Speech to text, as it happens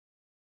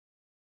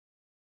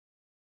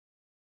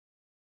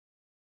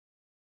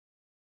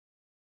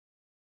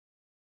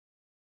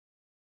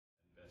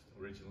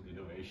original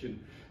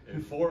innovation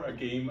for a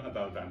game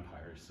about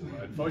vampires. So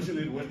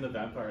unfortunately it wasn't a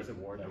Vampires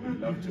Award. I would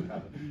love to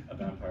have a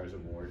Vampires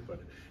Award, but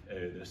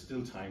there's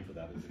still time for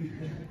that in the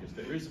future, because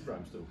there is a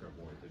Bram Stoker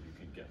Award that you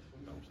can get.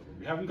 So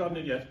we haven't gotten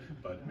it yet,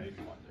 but maybe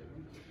one day.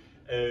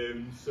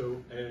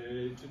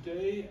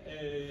 Today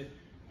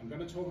I'm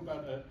going to talk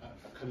about a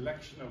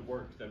collection of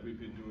work that we've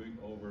been doing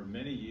over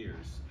many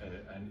years,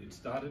 and it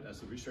started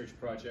as a research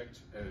project,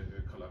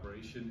 a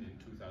collaboration in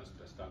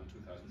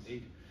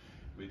 2008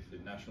 with the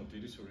National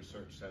Digital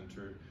Research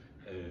Center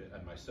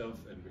and myself,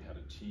 and we had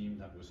a team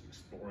that was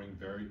exploring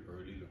very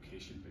early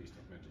location-based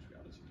augmented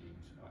reality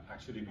games.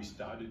 Actually, we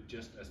started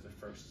just as the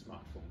first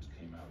smartphones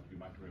came out. You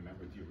might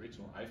remember the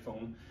original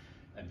iPhone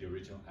and the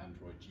original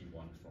Android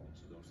G1 phone.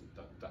 So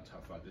that's how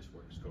far this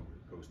work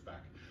goes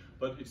back.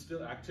 But it's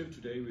still active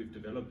today. We've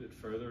developed it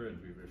further and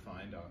we've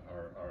refined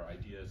our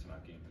ideas and our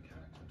game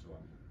mechanics and so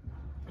on.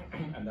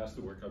 And that's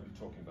the work I'll be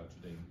talking about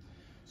today.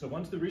 So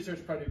once the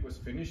research project was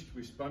finished,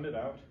 we spun it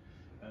out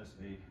as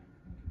a,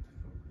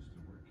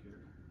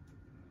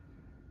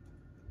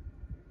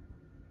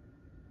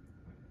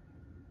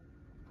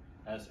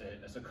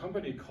 as a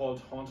company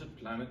called Haunted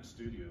Planet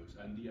Studios.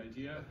 And the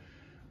idea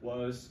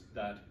was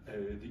that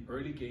the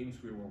early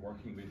games we were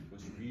working with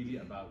was really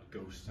about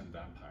ghosts and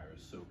vampires.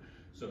 So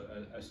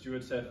as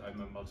Stuart said,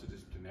 I'm a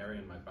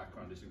multidisciplinarian. My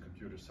background is in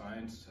computer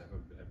science. I have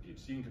a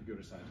PhD in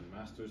computer science and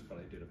master's, but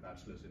I did a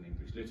bachelor's in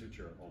English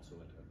literature, also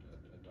a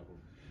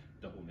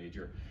double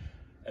major.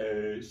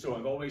 So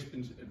I've always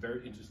been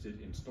very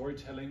interested in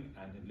storytelling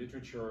and in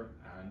literature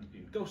and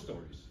in ghost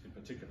stories in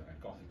particular,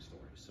 and Gothic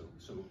stories.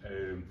 So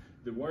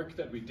the work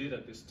that we did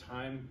at this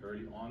time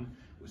early on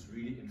was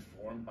really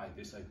informed by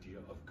this idea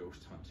of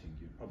ghost hunting.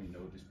 You probably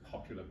know this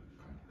popular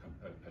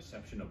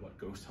perception of what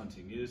ghost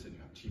hunting is, and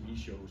you have TV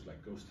shows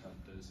like Ghost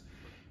Hunters,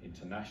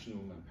 International,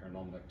 and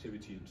Paranormal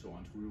Activity, and so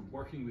on. So we were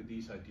working with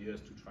these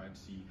ideas to try and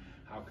see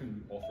how can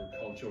we offer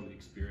cultural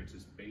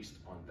experiences based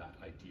on that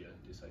idea,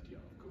 this idea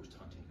of ghost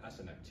hunting as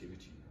an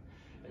activity.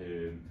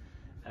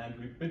 And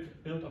we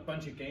built a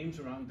bunch of games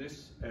around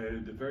this.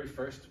 The very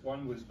first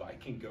one was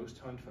Viking Ghost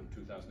Hunt from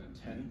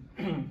 2010.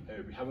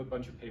 We have a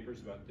bunch of papers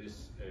about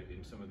this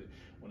in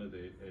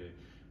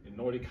in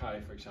Nordic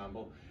High, for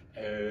example.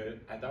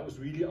 And that was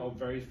really our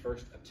very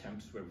first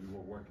attempts where we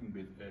were working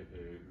with the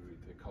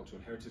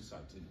cultural heritage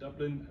sites in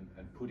Dublin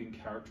and putting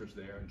characters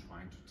there and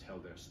trying to tell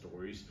their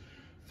stories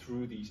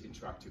through these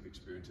interactive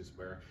experiences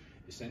where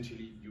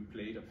essentially you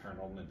played a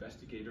paranormal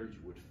investigator,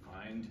 you would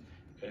find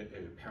a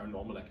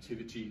paranormal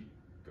activity,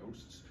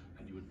 ghosts,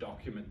 and you would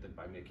document them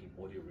by making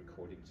audio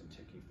recordings and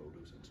taking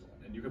photos and so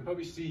on. And you can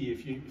probably see,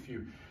 if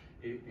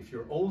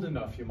you're old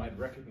enough, you might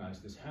recognize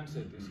this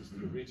handset. This is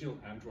the original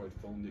Android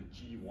phone, the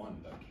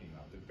G1 that came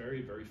out, the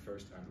very, very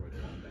first Android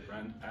phone that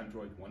ran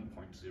Android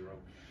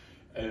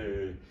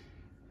 1.0.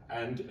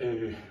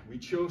 We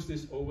chose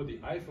this over the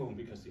iPhone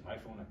because the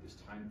iPhone at this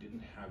time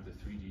didn't have the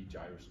 3D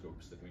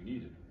gyroscopes that we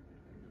needed.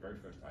 The very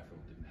first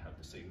iPhone didn't have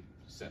the same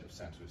set of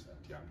sensors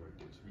that the Android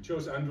did. So we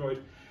chose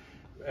Android,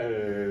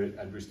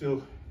 and we're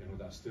still,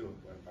 that's still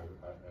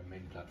a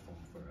main platform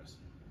for us.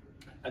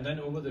 And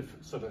then over the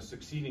sort of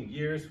succeeding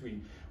years,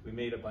 we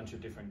made a bunch of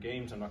different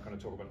games. I'm not going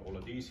to talk about all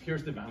of these.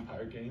 Here's the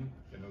vampire game,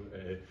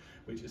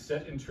 which is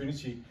set in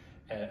Trinity,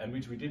 and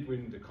which we did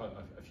win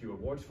a few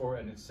awards for.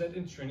 And it's set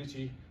in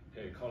Trinity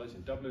College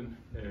in Dublin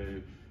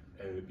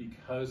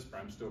because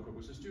Bram Stoker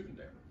was a student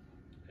there,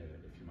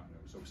 if you might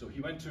know. So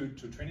he went to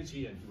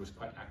Trinity, and he was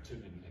quite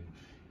active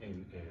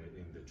in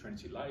the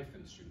Trinity life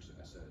and students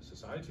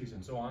societies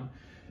and so on.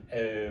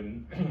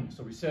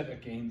 So we set a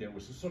game there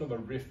was a sort of a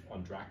riff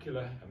on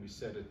Dracula, and we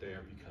set it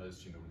there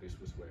because this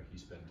was where he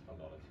spent a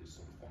lot of his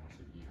sort of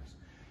formative years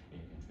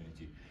in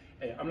Trinity.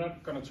 I'm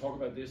not going to talk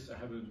about this. I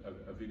have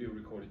a video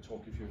recorded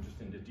talk if you're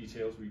interested in the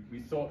details. We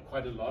thought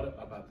quite a lot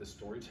about the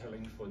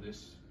storytelling for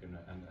this, and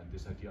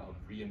this idea of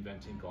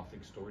reinventing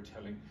Gothic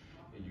storytelling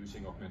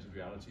using augmented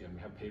reality, and we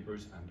have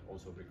papers and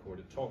also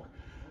recorded talk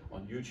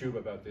on YouTube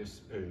about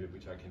this,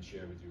 which I can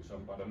share with you.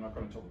 But I'm not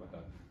going to talk about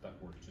that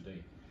work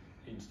today.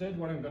 Instead,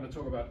 what I'm going to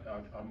talk about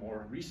are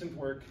more recent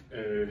work.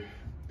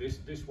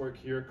 This work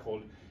here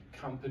called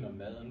Kampen om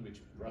maden,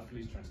 which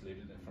roughly is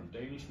translated from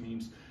Danish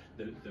means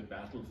the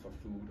battle for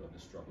food or the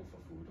struggle for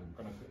food. I'm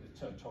going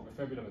to talk a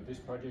fair bit about this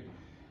project.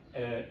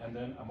 And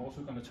then I'm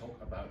also going to talk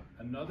about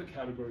another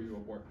category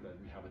of work that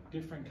we have a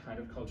different kind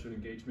of cultural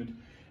engagement,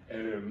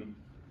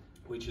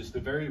 which is the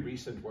very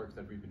recent work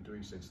that we've been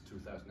doing since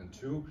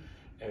 2002.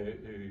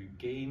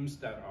 Games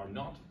that are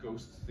not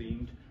ghost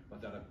themed,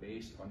 but that are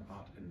based on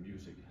art and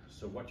music.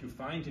 So what you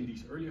find in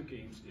these earlier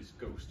games is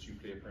ghosts. You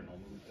play a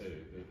paranormal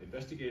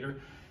investigator,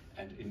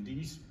 and in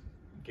these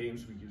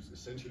games we use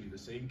essentially the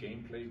same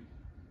gameplay,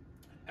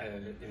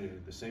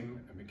 the same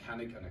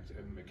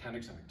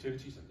mechanics and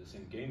activities, and the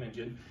same game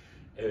engine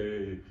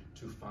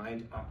to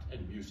find art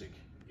and music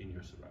in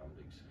your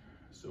surroundings.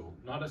 So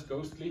not as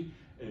ghostly,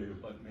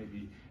 but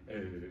maybe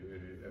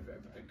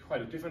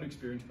quite a different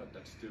experience, but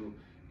that still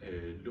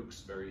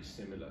looks very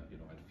similar,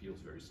 and feels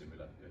very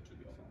similar to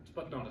the other ones,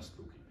 but not as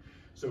spooky.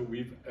 So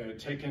we've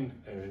taken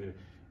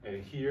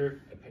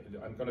Here,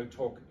 I'm going to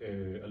talk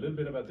a little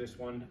bit about this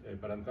one,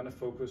 but I'm going to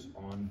focus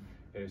on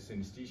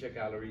Synesthesia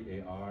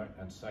Gallery, AR,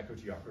 and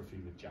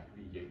Psychogeography with Jack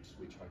V. Yates,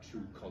 which are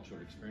two cultural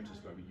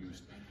experiences where we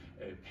used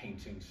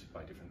paintings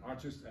by different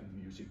artists and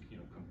music,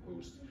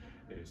 composed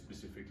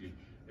specifically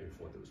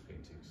for those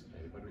paintings.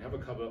 But we have a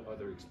couple of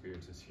other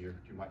experiences here.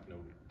 You might know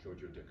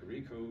Giorgio de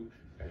Chirico,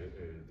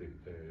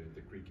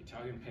 the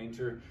Greek-Italian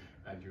painter,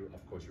 and you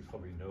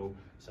probably know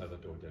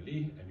Salvador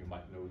Dali, and you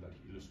might know that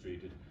he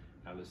illustrated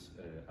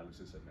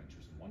Alice's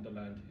Adventures in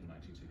Wonderland in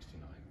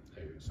 1969.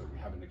 So we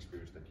have an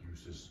experience that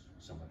uses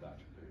some of that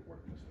work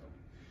as well.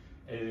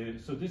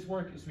 So this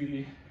work is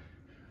really,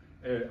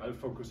 I'll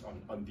focus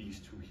on these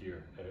two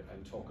here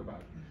and talk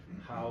about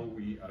how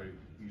we are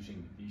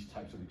using these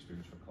types of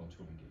experience for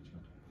cultural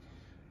engagement.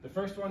 The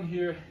first one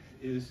here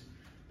is,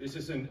 this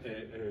is a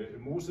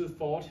Mosel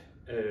fort,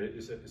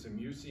 is a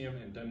museum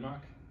in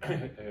Denmark.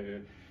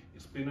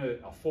 It's been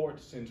a fort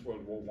since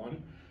World War I,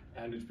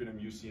 and it's been a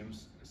museum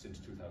since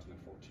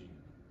 2014.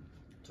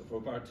 So for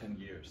about 10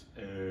 years.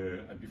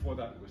 And before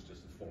that, it was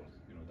just a fort,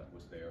 that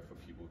was there for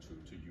people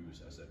to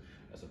use as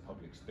a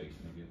public space,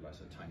 maybe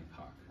as a tiny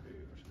park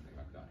or something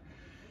like that.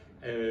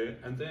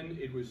 And then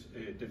it was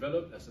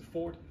developed as a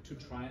fort to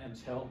try and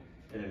tell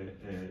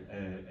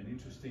an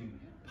interesting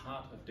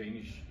part of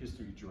Danish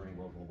history during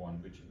World War I,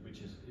 which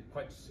is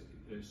quite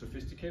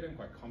sophisticated and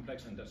quite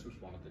complex, and that was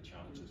one of the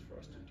challenges for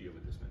us to deal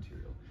with this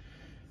material.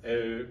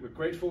 We're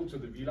grateful to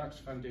the Vilax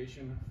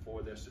Foundation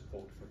for their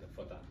support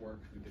for that work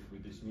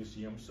with this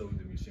museum. So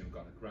the museum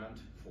got a grant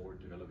for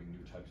developing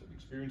new types of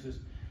experiences,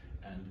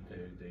 and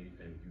they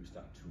used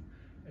that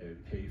to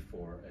pay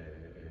for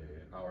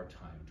our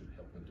time to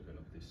help them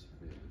develop this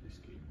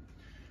game.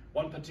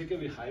 One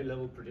particularly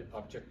high-level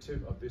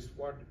objective of this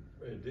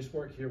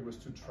work here was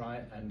to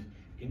try and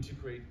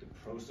integrate the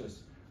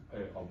process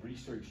of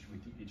research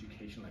with the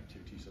educational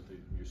activities of the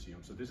museum.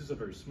 So this is a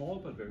very small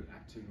but very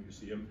active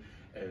museum.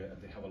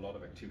 They have a lot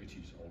of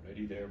activities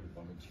already there with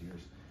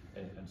volunteers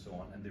and so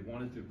on. And they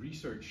wanted the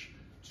research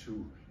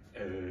to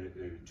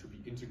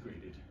be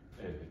integrated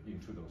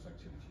into those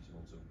activities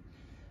also.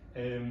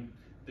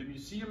 The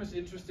museum is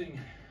interesting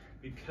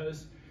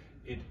because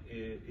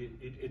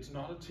it's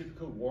not a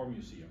typical war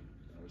museum.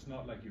 It's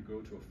not like you go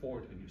to a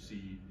fort and you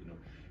see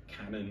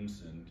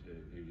cannons and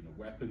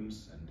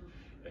weapons and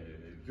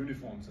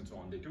uniforms and so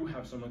on. They do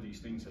have some of these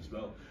things as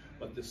well,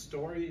 but the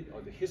story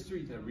or the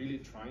history they're really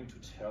trying to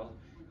tell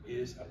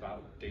is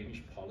about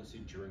Danish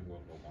policy during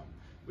World War I,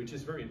 which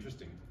is very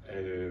interesting.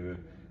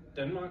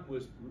 Denmark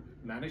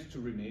managed to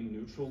remain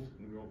neutral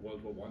in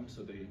World War I,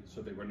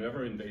 so they were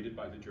never invaded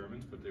by the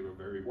Germans, but they were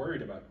very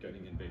worried about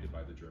getting invaded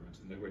by the Germans,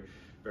 and they were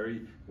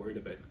very worried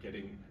about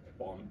getting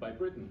bombed by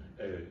Britain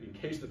in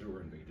case that they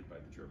were invaded by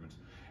the Germans.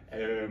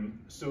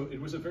 So it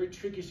was a very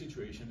tricky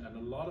situation, and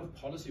a lot of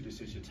policy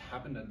decisions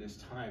happened at this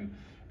time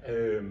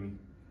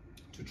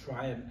to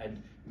try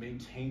and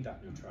maintain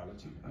that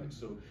neutrality. Right?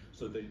 So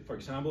for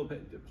example,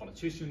 the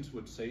politicians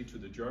would say to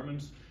the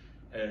Germans,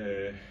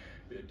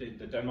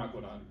 Denmark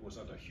was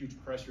under huge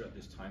pressure at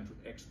this time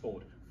to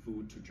export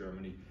food to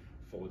Germany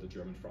for the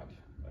German front,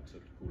 right? So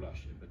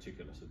goulash in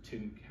particular, so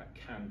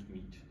canned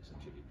meat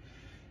essentially.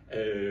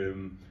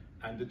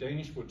 And the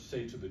Danish would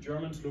say to the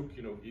Germans, look,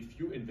 if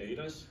you invade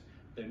us,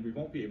 then we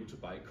won't be able to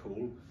buy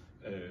coal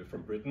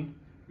from Britain,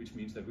 which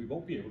means that we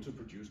won't be able to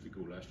produce the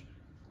goulash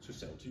to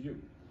sell to you.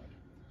 Right?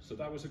 So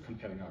that was a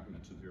compelling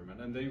argument to the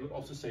German. And they would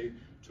also say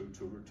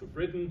to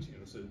Britain,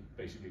 so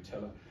basically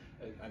tell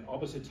an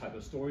opposite type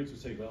of story to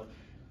say, well,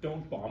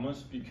 don't bomb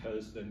us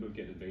because then we'll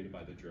get invaded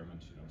by the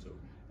Germans.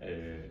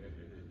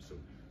 So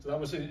that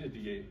was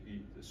the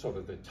sort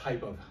of the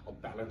type of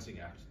balancing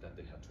act that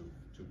they had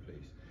to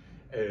place.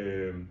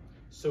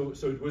 So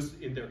it was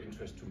in their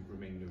interest to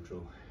remain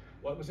neutral.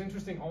 What was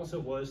interesting also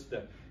was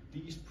that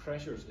these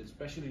pressures,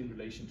 especially in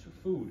relation to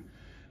food,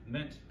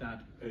 meant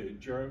that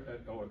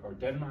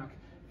Denmark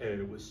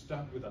was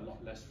stuck with a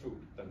lot less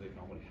food than they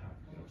normally have,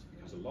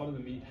 because a lot of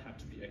the meat had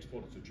to be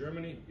exported to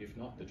Germany. If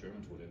not, the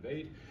Germans would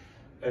invade,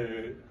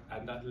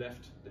 and that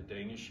left the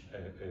Danish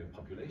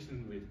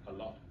population with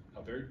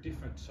a very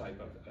different type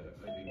of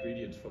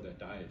ingredients for their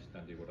diet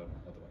than they would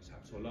otherwise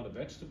have. So a lot of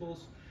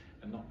vegetables,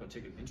 and not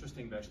particularly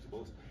interesting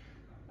vegetables.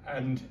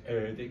 And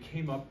they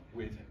came up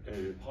with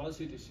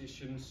policy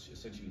decisions.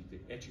 Essentially, they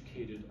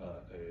educated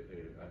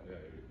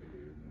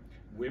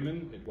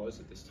women, it was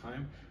at this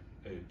time,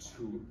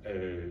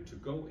 to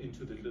go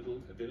into the little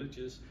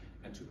villages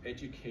and to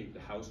educate the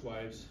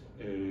housewives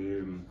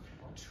to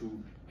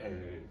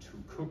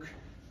cook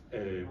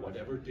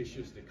whatever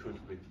dishes they could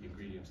with the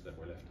ingredients that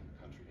were left in the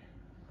country.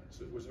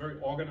 So it was very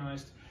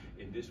organized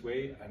in this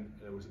way, and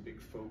there was a big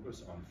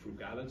focus on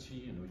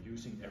frugality,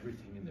 using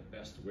everything in the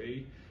best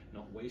way,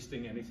 not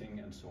wasting anything,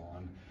 and so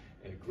on.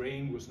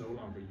 Grain was no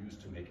longer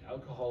used to make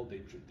alcohol.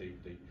 They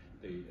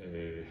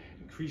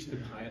increased the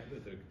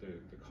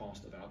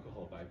cost of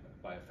alcohol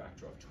by a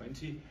factor of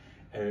 20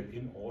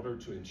 in order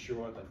to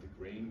ensure that the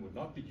grain would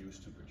not be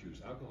used to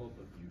produce alcohol,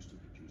 but used to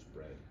produce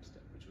bread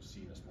instead, which was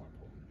seen as more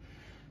important.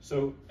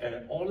 So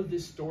all of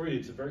this story,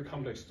 it's a very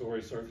complex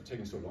story, sorry for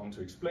taking so long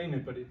to explain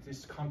it, but it's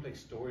this complex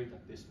story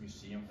that this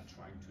museum are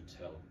trying to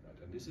tell.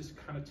 Right? And this is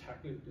kind of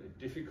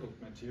difficult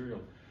material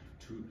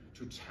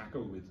to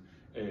tackle with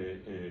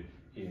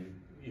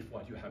if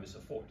what you have is a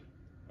fort.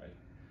 Right?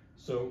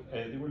 So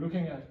they were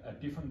looking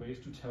at different ways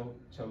to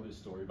tell this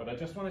story, but I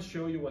just want to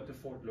show you what the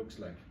fort looks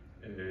like.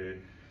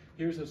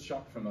 Here's a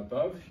shot from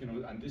above,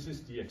 and this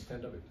is the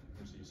extent of it.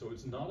 You see, so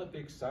it's not a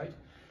big site.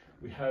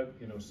 We have,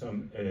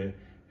 some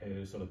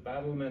sort of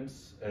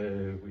battlements.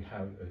 We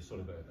have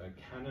sort of a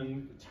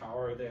cannon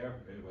tower there,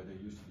 where there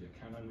used to be a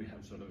cannon. We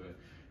have sort of a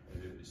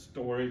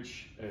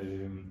storage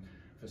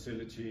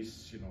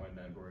facilities, and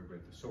then where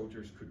the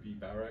soldiers could be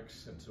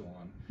barracks and so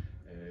on.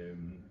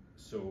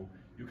 So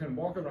you can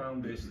walk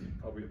around this in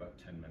probably about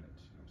 10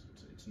 minutes.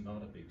 So it's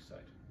not a big site,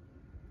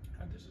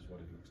 and this is what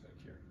it looks like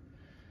here.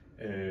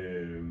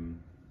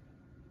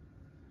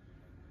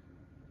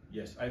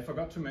 Yes, I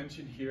forgot to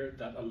mention here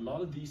that a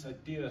lot of these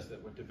ideas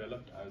that were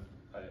developed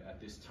at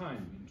this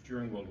time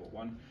during World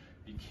War I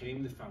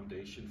became the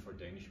foundation for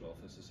Danish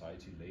welfare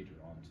society later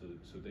on.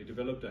 So they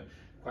developed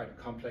quite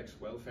a complex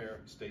welfare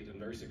state and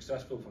very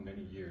successful for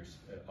many years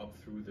up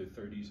through the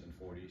 30s and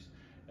 40s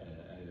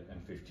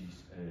and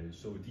 50s.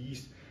 So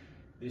these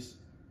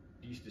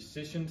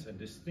decisions and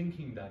this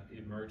thinking that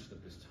emerged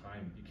at this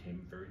time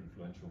became very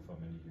influential for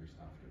many years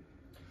after.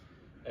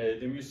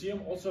 The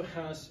museum also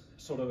has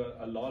sort of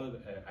a lot of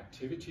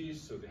activities,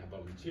 so they have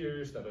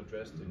volunteers that are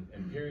dressed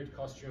in period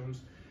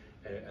costumes,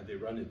 and they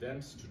run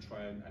events to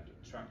try and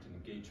attract and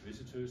engage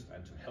visitors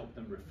and to help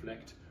them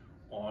reflect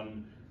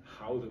on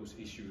how those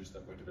issues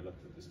that were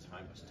developed at this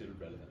time are still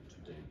relevant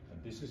today.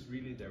 And this is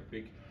really their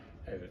big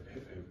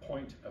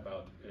point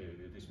about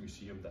this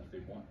museum, that they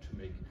want to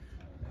make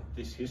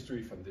this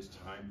history from this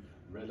time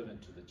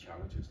relevant to the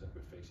challenges that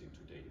we're facing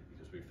today,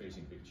 because we're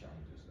facing big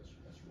challenges, as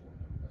you all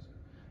know, as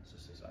a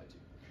society.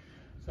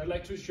 So I'd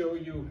like to show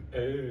you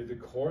the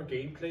core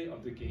gameplay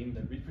of the game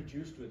that we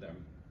produced with them.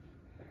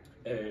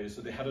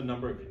 So they had a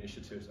number of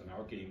initiatives, and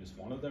our game is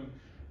one of them.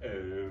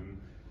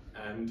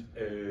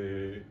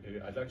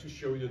 I'd like to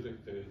show you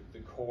the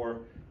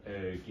core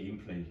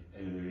gameplay.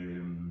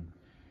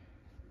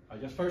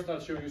 I'll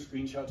show you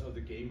screenshots of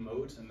the game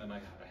modes, and then I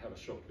have a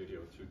short video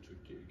to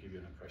give you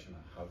an impression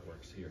of how it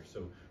works here.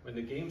 So when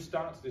the game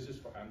starts, this is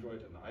for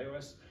Android and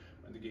iOS.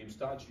 When the game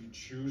starts, you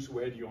choose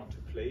where do you want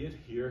to play it.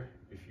 Here,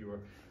 if you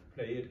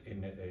play it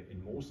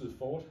in Moses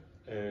Fort,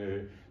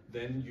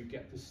 then you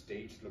get the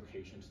stage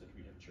locations that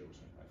we have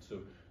chosen. Right?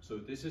 So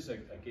this is a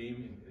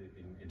game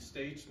in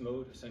staged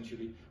mode,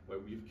 essentially, where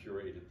we've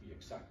curated the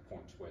exact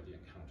points where the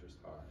encounters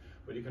are.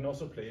 But you can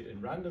also play it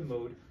in random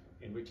mode,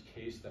 in which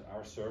case that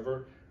our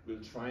server will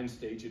try and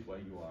stage it where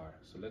you are.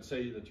 So let's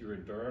say that you're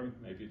in Durham,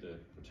 maybe the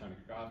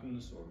Botanic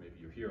Gardens, or maybe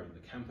you're here on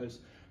the campus.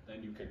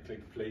 Then you can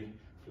click play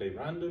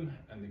random,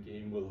 and the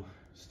game will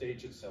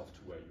stage itself to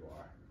where you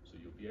are. So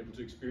you'll be able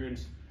to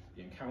experience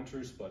the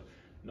encounters, but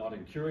not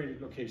in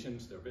curated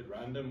locations. They're a bit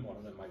random. One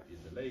of them might be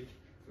in the lake,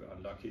 if you're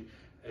unlucky.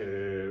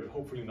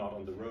 Hopefully not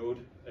on the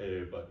road,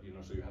 but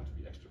so you have to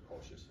be extra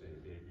cautious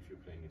if you're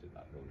playing it in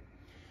that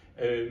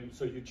mode.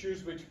 So you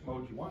choose which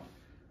mode you want,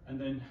 and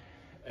then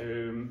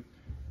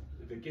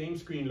the game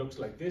screen looks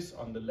like this.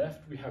 On the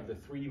left, we have the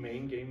three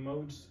main game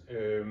modes.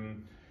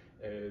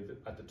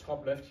 At the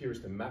top left here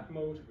is the map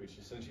mode, which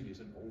essentially is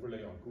an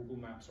overlay on Google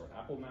Maps or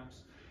Apple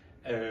Maps.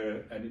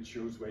 And it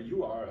shows where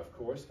you are, of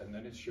course, and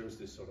then it shows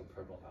this sort of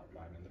purple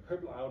outline. And the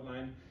purple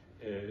outline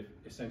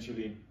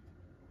essentially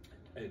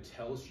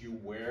tells you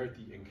where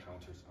the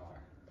encounters are.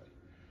 Right?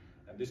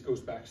 And this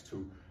goes back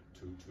to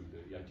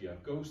the idea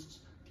of ghosts.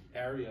 The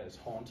area is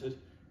haunted.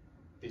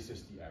 This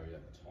is the area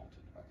that's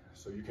haunted. Right?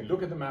 So you can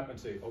look at the map and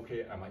say,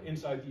 okay, am I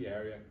inside the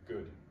area?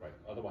 Good, right?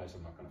 Otherwise,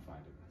 I'm not going to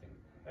find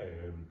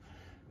it.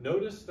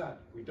 Notice that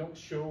we don't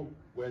show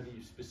where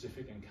the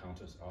specific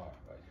encounters are.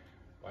 Right?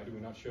 Why do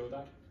we not show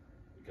that?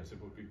 Because it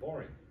would be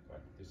boring.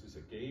 Right? This is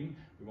a game.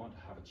 We want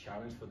to have a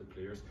challenge for the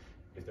players.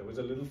 If there was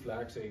a little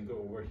flag saying go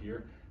over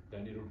here,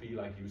 then it would be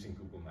like using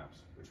Google Maps,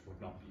 which would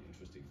not be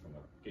interesting from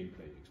a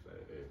gameplay,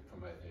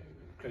 from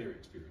a player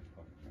experience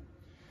point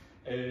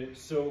of view.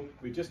 So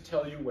we just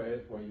tell you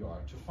where you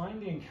are. To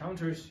find the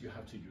encounters, you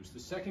have to use the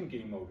second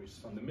game mode, which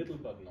is on the middle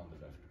button on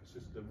the left. This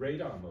is the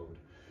radar mode.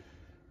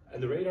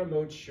 And the radar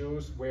mode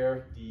shows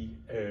where the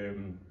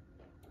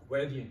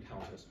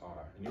encounters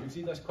are. And you can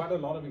see there's quite a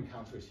lot of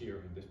encounters here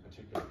in this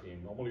particular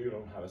game. Normally you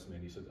don't have as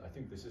many, so I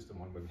think this is the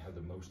one where we have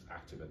the most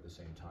active at the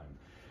same time.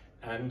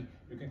 And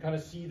you can kind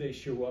of see they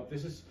show up.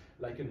 This is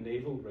like a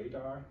naval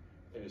radar.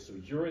 So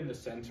you're in the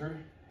center,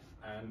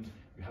 and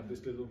you have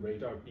this little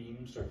radar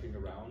beam circling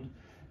around.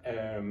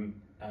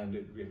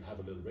 We have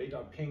a little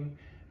radar ping.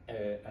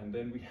 And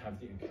then we have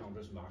the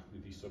encounters marked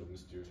with these sort of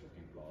mysterious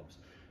looking blobs.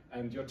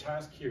 And your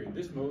task here in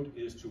this mode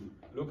is to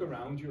look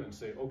around you and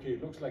say, okay,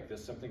 it looks like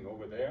there's something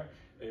over there.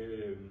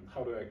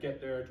 How do I get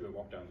there? Do I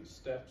walk down these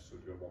steps, or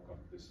do I walk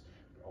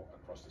up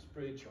across this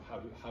bridge? Or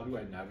how do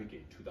I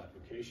navigate to that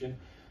location?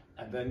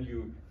 And then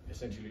you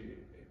essentially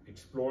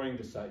exploring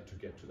the site to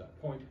get to that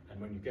point.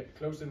 And when you get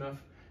close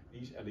enough,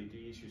 these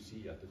LEDs you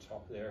see at the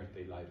top there,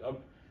 they light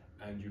up,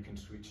 and you can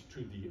switch to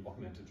the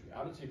augmented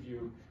reality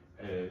view,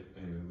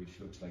 which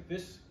looks like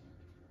this.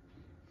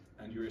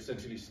 And you're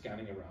essentially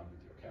scanning around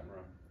with your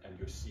camera, and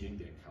you're seeing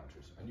the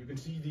encounters. And you can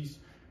see these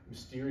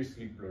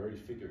mysteriously blurry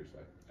figures,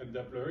 right? And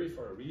they're blurry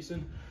for a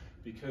reason,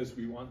 because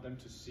we want them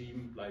to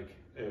seem like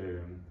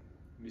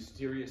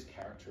mysterious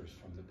characters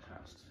from the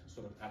past,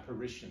 sort of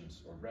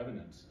apparitions or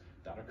revenants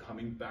that are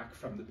coming back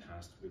from the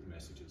past with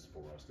messages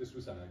for us. This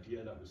was an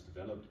idea that was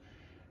developed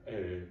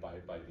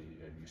by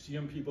the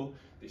museum people,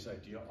 this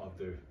idea of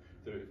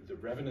the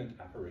revenant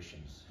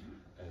apparitions,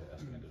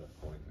 as we ended up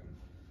calling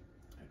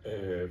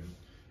them.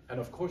 And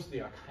of course they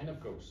are kind of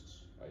ghosts,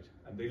 right?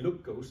 And they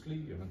look ghostly,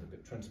 you know, they're a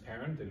bit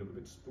transparent, they look a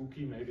bit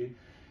spooky maybe.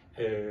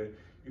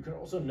 You can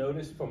also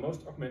notice for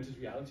most augmented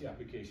reality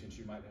applications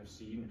you might have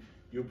seen,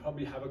 you'll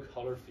probably have a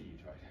color feed,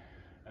 right?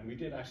 And we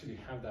did actually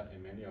have that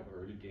in many of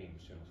our early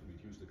games, you know, so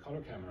we'd use the color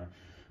camera,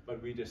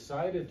 but we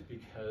decided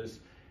because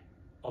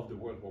of the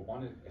World War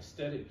I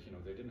aesthetic, you know,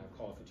 they didn't have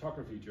color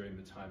photography during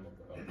the time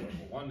of World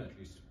War I, at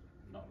least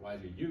not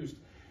widely used.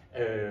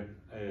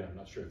 I'm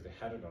not sure if they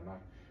had it or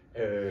not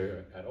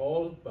at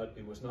all, but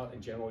it was not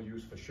in general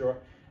use for sure.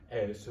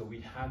 So we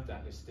have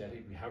that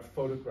aesthetic, we have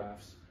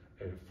photographs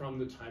from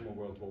the time of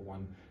World War I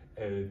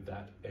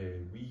that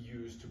we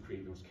use to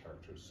create those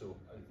characters. So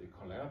the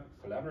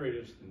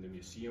collaborators in the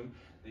museum,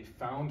 they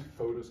found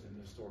photos in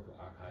the historical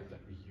archive that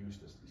we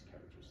used as these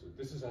characters. So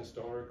this is a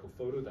historical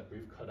photo that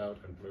we've cut out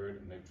and blurred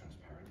and made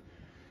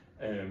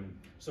transparent.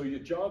 So your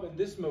job in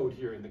this mode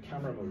here, in the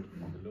camera mode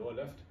on the lower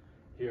left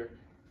here,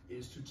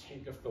 is to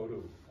take a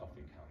photo of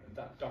the encounter. And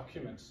that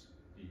documents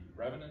the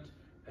revenant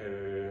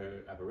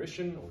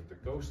apparition or the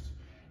ghost.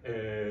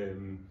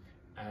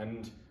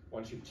 And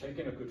once you've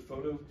taken a good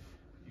photo,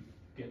 you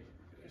get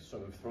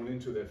sort of thrown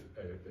into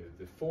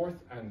the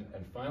fourth and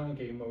final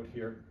game mode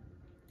here,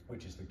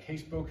 which is the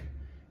casebook.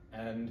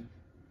 And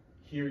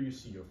here you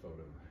see your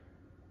photo.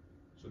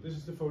 So this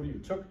is the photo you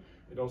took.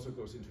 It also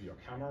goes into your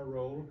camera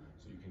roll,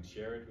 so you can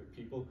share it with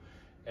people.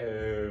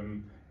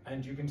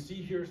 And you can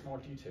see here's more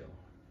detail.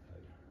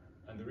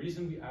 And the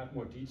reason we add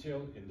more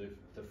detail in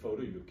the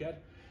photo you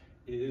get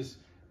is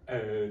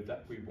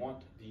that we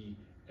want the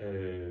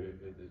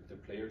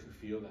player to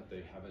feel that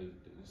they have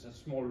a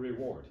small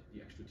reward,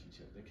 the extra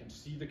detail. They can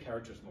see the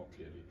characters more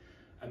clearly.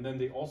 And then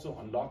they also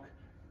unlock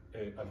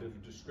a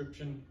little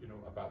description, you know,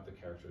 about the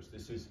characters.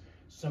 This is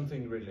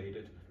something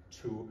related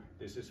to,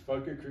 this is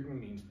Folkekøkken,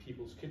 means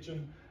people's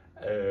kitchen.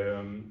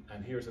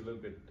 And here's a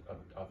little bit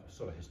of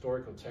sort of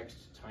historical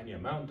text, tiny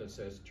amount, that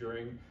says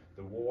during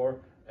the war,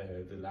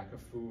 the lack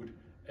of food.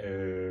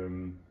 Let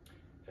me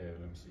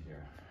see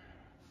here.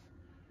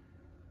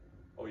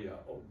 Oh yeah,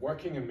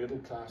 working and middle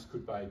class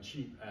could buy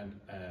cheap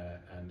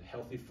and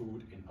healthy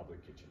food in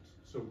public kitchens.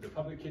 So the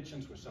public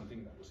kitchens were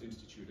something that was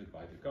instituted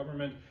by the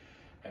government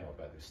or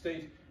by the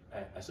state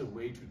as a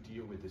way to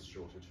deal with this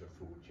shortage of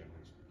food,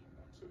 generally speaking.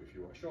 So if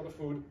you are short of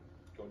food,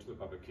 go to the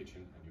public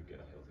kitchen and you get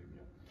a healthy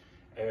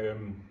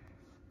meal.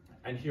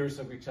 And here's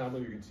some example.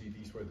 You can see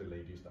these were the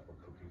ladies that were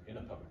cooking in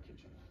a public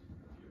kitchen.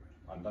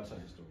 And that's a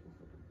historical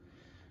photo.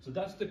 So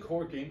that's the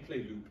core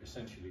gameplay loop,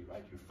 essentially,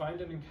 right? You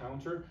find an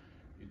encounter,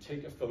 you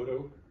take a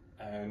photo,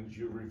 and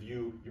you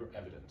review your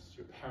evidence,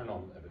 your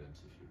paranormal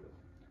evidence, if you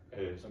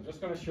will. So I'm just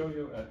going to show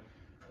you a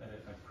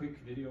quick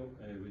video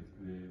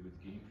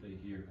with gameplay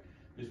here.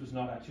 This was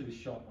not actually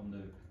shot on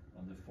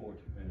the fort.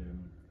 My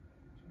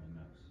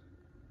mouse.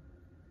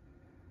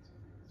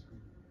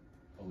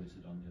 Oh, is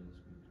it on the other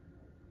screen?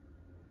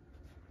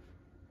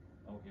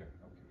 Oh, here.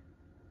 Okay.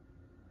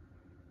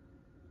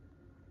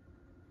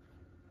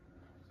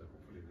 So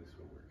hopefully this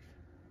will work.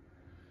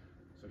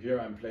 So here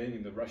I'm playing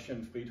in the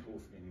Russian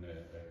Friedhof in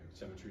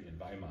cemetery in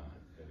Weimar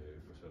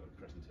for sort of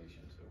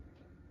presentation. So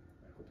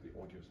I hope the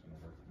audio is going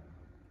to work now.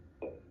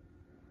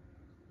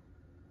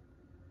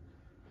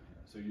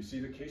 So you see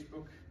the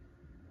casebook.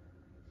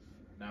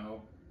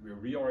 Now we're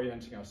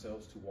reorienting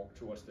ourselves to walk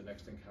towards the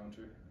next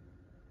encounter.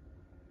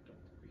 I don't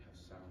think we have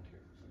sound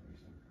here for some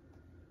reason.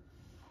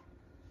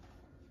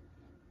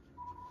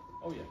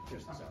 Oh yeah,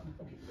 here's the sound.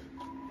 Okay.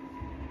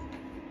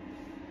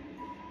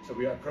 So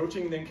we are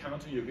approaching the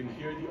encounter. You can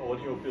hear the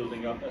audio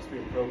building up as we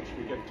approach.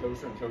 We get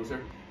closer and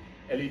closer.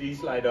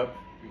 LEDs light up.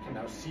 We can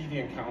now see the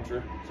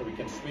encounter, so we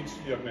can switch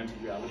to the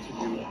augmented reality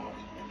view.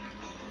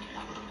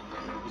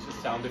 This is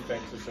sound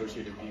effects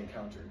associated with the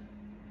encounter.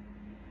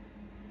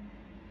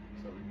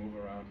 So we move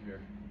around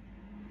here.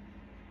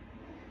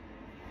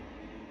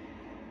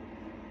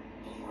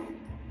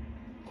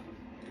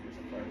 Here's a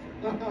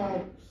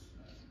character.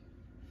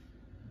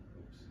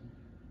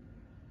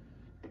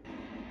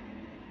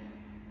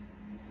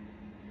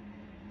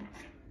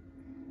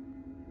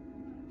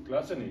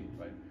 Gluttony,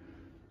 right?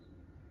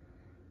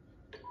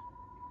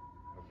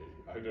 Okay,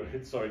 I don't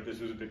hit. Sorry, this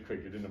was a bit quick.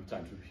 I didn't have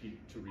time to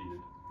read it.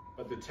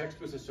 But the text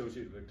was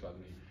associated with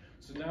gluttony.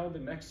 So now the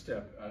next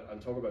step, I'll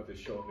talk about this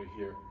shortly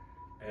here,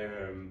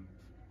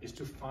 is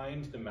to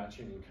find the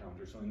matching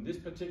encounter. So in this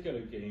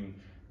particular game,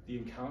 the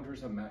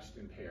encounters are matched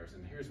in pairs.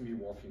 And here's me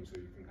walking so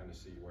you can kind of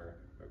see where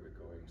we're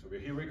going. So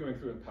we're going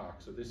through a park.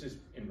 So this is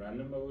in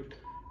random mode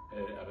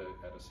at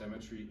a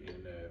cemetery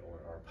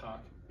or a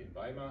park in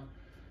Weimar.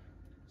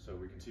 So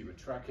we can see we're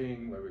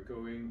tracking where we're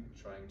going,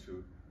 trying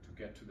to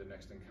get to the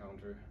next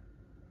encounter.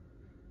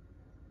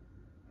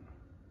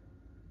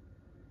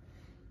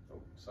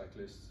 Oh,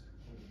 cyclists,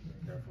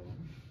 careful,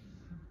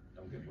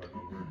 don't get run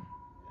over. Yeah, so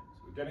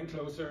we're getting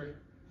closer.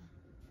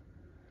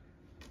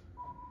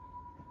 So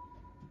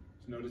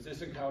notice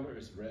this encounter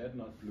is red,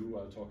 not blue.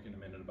 I'll talk in a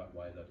minute about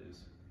why that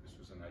is. This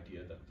was an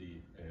idea that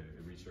the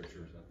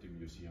researchers at the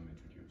museum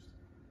introduced.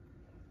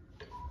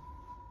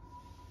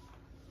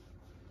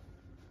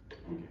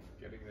 Okay,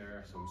 getting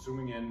there. So I'm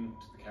zooming in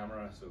to the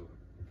camera, so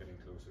we're getting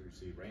closer. You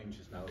see range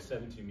is now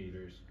 70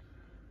 meters.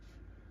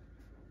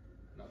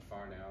 Not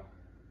far now.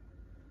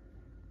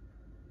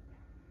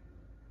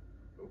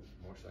 Oh,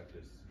 more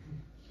cyclists.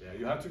 Yeah,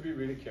 you have to be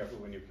really careful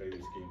when you play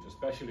these games,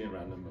 especially in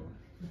random mode.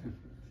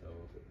 So.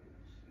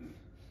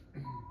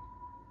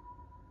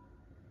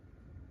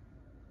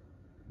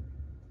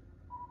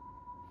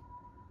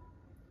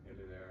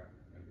 Nearly there,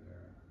 nearly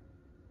there.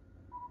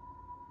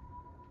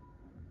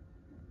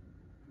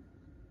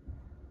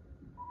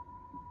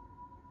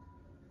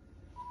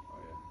 Oh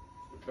yeah,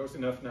 so we're close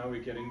enough now,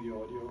 we're getting the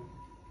audio.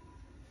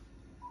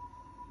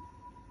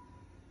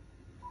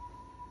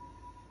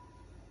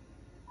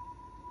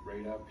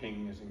 Radar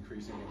ping is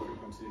increasing in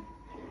frequency.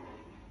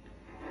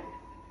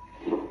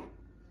 Okay,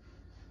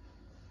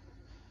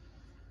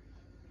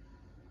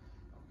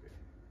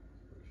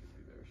 so we should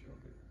be there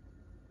shortly.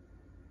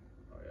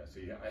 Oh yeah,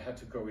 see, I had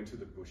to go into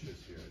the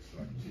bushes here. It's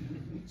like,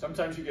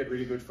 sometimes you get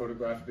really good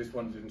photographs. This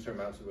one didn't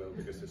turn out so well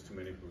because there's too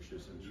many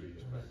bushes and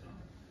trees. But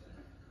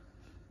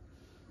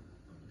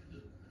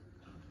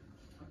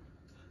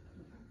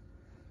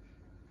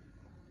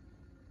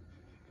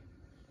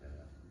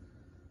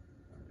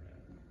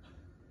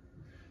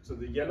so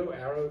the yellow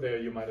arrow there,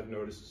 you might have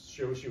noticed,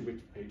 shows you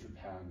which way to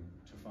pan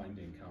to find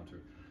the encounter.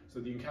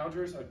 So the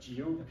encounters are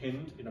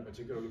geo-pinned in a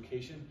particular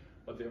location,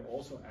 but they're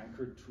also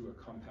anchored to a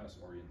compass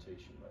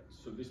orientation, right?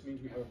 So this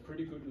means we have a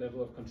pretty good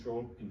level of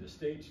control in the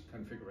stage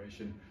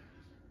configuration.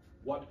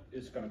 What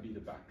is going to be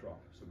the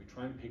backdrop? So we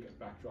try and pick a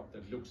backdrop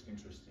that looks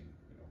interesting,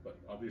 you know, but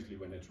obviously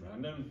when it's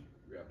random,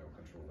 we have no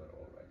control at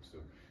all, right?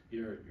 So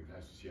here you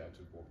have to see how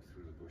to walk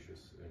through the bushes.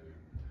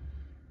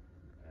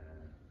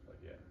 But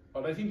yeah,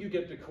 but I think you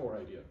get the core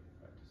idea,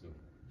 right? So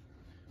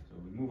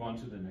we move on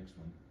to the next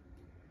one.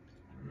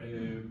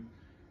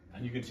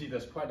 And you can see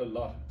there's quite a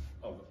lot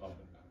of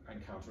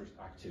encounters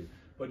active.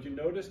 But you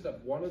notice that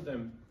one of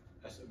them,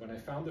 when I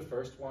found the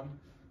first one,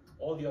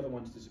 all the other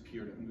ones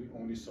disappeared and we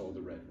only saw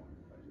the red one.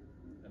 Right?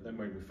 And then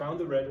when we found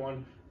the red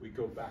one, we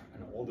go back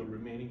and all the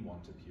remaining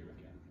ones appear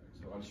again.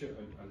 Right? So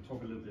I'll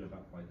talk a little bit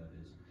about why that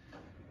is. I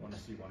want to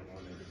see one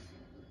more later.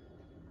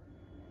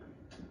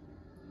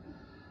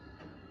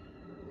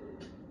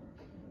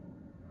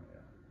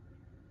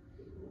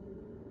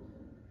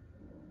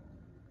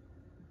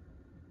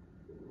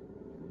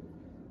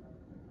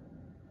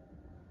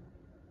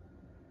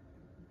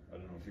 I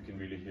don't know if you can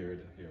really hear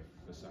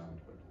the sound,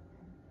 but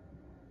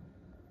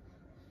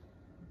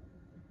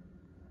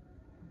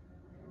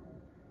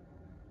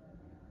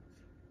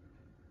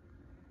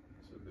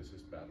so this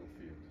is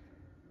battlefield.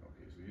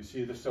 Okay, so you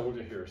see the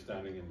soldier here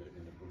standing in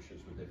the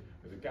bushes with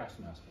a gas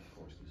mask. Of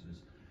course, this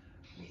is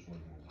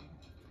World War I.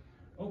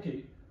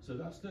 Okay, so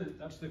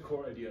that's the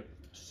core idea.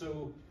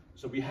 So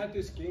we had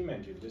this game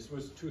engine. This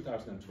was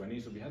 2020.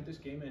 So we had this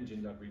game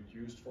engine that we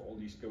used for all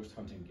these ghost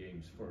hunting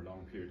games for a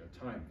long period of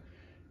time.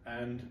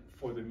 And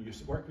for the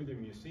work with the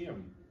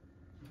museum,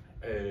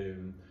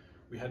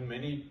 we had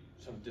many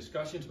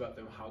discussions about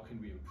them. How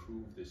can we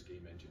improve this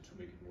game engine to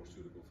make it more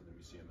suitable for the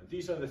museum? And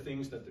these are the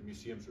things that the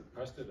museums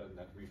requested and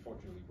that we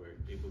fortunately were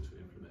able to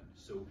implement.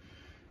 So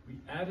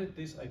we added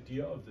this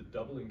idea of the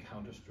double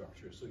encounter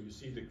structure. So you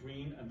see the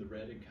green and the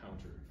red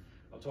encounter.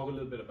 I'll talk a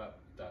little bit about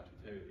that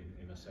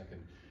in a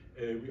second.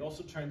 We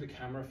also turned the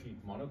camera feed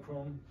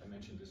monochrome. I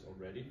mentioned this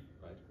already,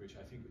 right? Which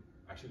I think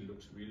actually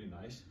looks really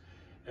nice.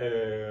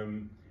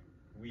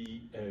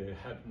 We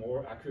had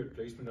more accurate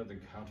placement of the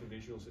encounter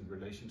visuals in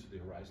relation to the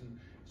horizon.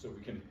 So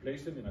we can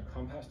place them in a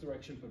compass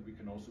direction, but we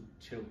can also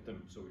tilt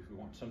them. So if we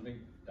want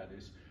something that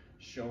is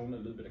shown a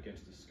little bit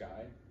against the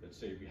sky, let's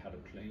say we had a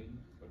plane,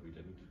 but we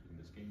didn't in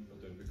this game,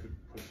 but then we could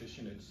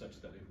position it such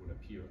that it would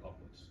appear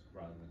upwards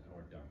rather than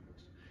or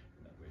downwards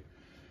in that way.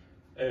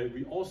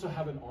 We also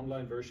have an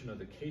online version of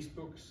the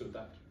casebook, so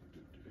that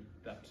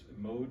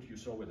mode you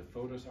saw where the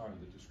photos are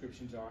and the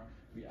descriptions are,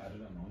 we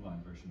added an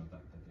online version of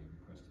that they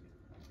requested.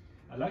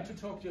 I'd like to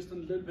talk just a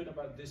little bit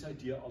about this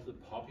idea of the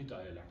poppy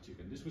dialectic,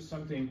 and this was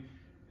something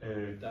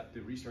that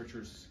the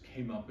researchers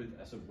came up with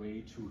as a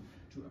way to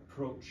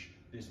approach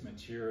this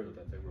material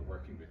that they were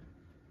working with.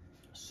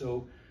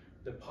 So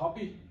the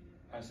poppy,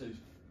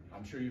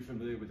 I'm sure you're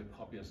familiar with the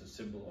poppy as a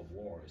symbol of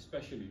war,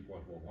 especially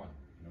World War I.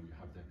 You know, you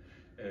have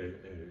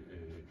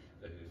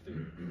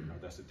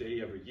there's a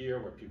day every year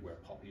where people wear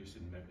poppies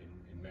in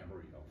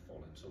memory of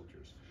fallen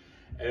soldiers.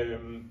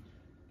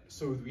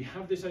 so we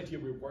have this idea,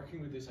 we're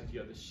working with this idea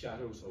of the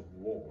shadows of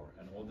war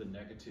and all the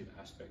negative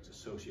aspects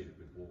associated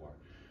with war.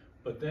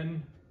 But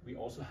then we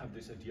also have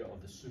this idea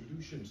of the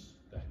solutions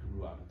that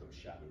grew out of those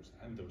shadows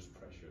and those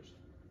pressures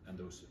and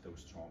those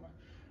trauma.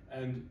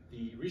 And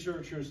the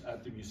researchers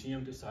at the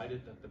museum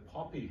decided that the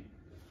poppy,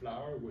 the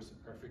flower, was a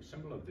perfect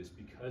symbol of this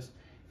because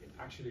it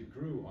actually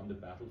grew on the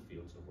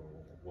battlefields of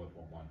World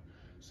War I.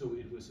 So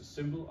it was a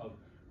symbol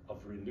of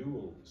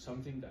renewal,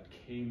 something that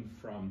came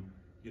from,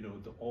 you know,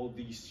 all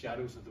these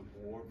shadows of the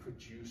war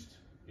produced,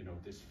 you know,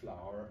 this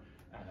flower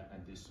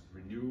and this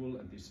renewal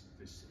and this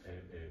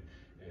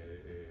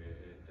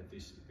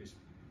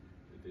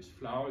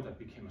flower that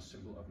became a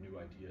symbol of new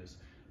ideas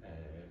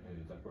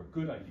that were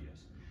good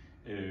ideas.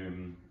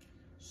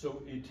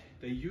 So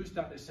they used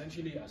that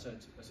essentially as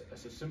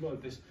a symbol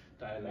of this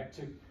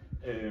dialectic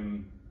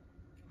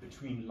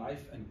between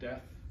life and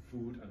death,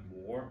 food and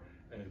war,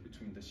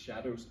 between the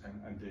shadows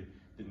and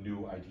the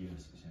new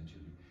ideas,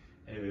 essentially.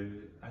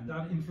 And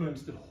that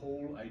influenced the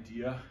whole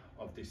idea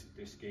of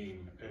this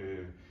game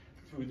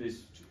through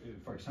this,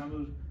 for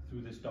example,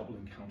 through this double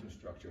encounter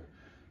structure.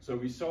 So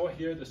we saw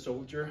here the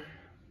soldier,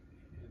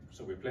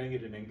 so we're playing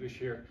it in English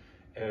here.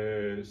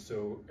 We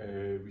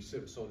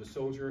saw the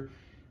soldier,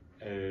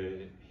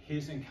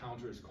 his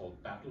encounter is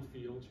called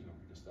battlefield, you know,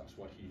 because that's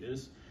what he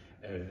is,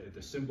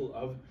 the symbol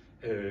of,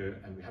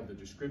 and we have the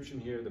description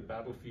here, the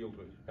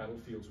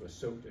battlefields were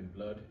soaked in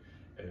blood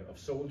of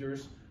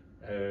soldiers,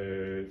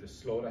 the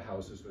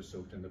slaughterhouses were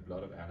soaked in the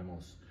blood of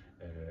animals,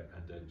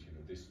 and then, you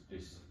know,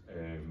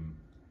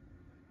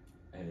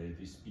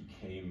 this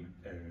became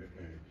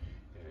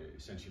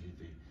essentially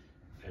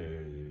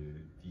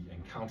the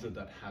encounter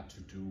that had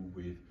to do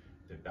with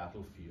the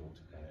battlefield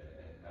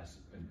as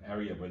an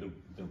area where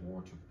the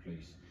war took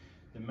place.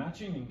 The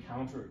matching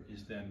encounter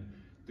is then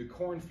the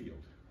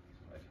cornfield,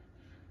 right?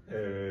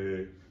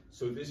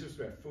 So this is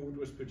where food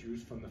was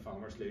produced from the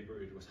farmer's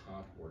labor. It was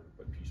hard work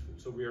but peaceful.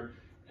 So we're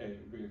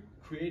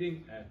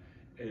creating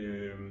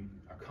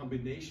a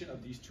combination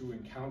of these two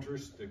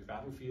encounters. The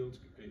battlefield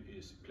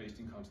is placed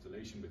in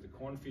constellation with the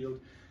cornfield.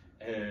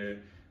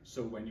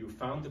 So when you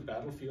found the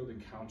battlefield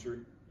encounter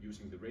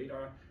using the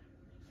radar,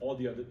 all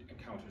the other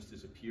encounters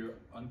disappear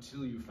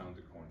until you found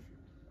the cornfield,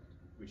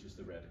 which is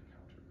the red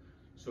encounter.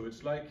 So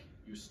it's like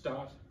you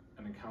start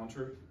an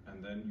encounter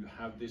and then you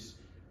have this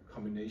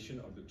combination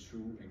of the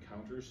two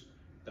encounters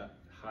that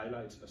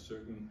highlights a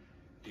certain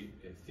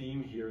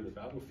theme here, the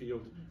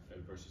battlefield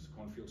versus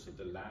cornfield, so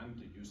the land,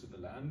 the use of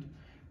the land,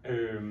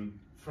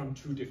 from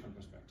two different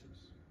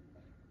perspectives.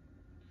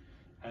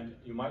 And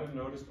you might have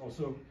noticed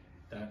also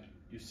that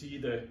you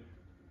see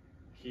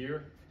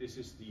here, this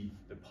is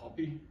the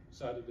poppy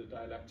side of the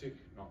dialectic,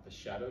 not the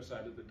shadow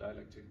side of the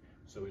dialectic.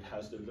 So it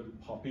has the little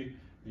poppy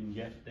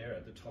vignette there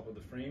at the top of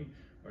the frame,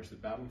 whereas the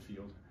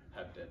battlefield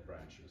had dead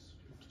branches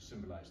to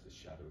symbolize the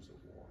shadows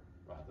of war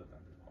rather than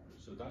the poppy.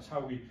 So that's how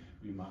we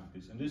mark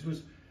this. And this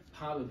was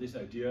part of this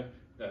idea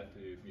that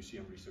the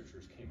museum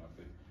researchers came up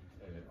with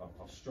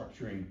of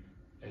structuring,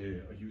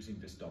 using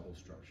this double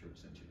structure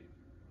essentially.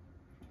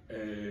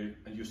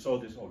 And you saw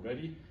this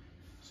already.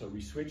 So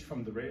we switch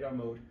from the radar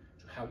mode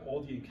to have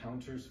all the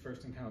encounters,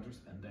 first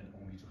encounters, and then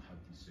only to have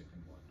the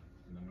second one.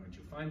 And then when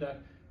you find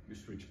that, you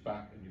switch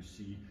back and you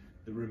see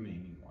the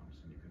remaining ones,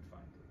 and you can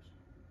find those.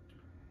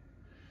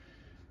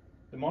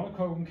 The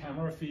monochrome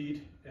camera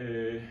feed,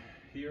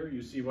 here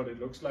you see what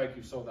it looks like.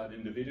 You saw that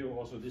in the video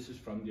also. This is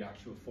from the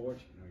actual fort.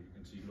 You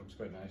can see it looks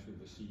quite nice with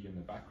the sea in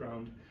the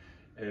background.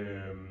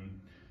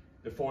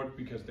 The fort,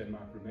 because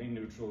Denmark remained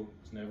neutral,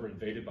 was never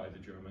invaded by the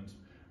Germans,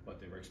 but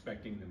they were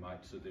expecting they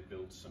might, so they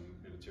built some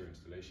military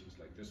installations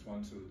like this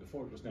one, so the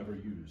fort was never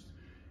used.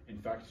 In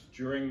fact,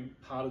 during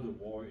part of the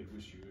war, it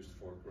was used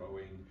for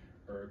growing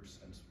herbs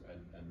and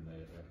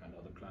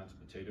other plants,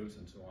 potatoes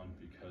and so on,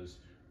 because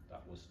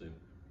that was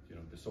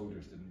the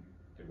soldiers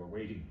they were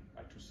waiting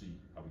to see,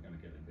 are we going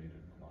to get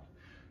invaded or not?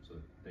 So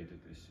they did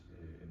this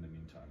in the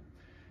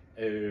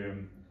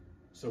meantime.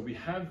 So we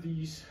have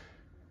these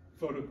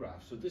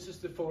photographs. So this is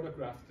the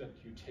photograph that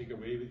you take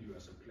away with you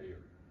as a player.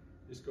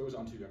 This goes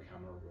onto your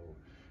camera roll.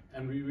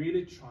 And we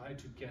really tried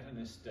to get an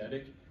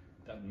aesthetic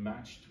that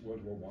matched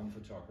World War I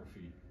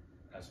photography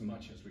as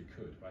much as we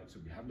could, right? So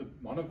we have the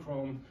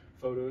monochrome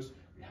photos,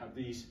 we have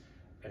these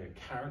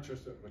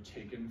characters that were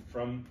taken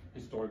from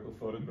historical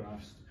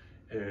photographs,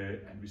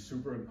 and we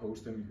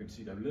superimpose them. You can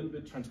see they're a little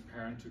bit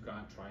transparent to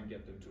try and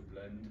get them to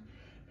blend.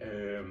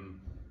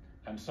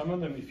 And some of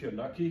them, if you're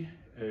lucky,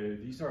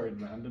 these are in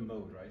random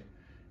mode, right?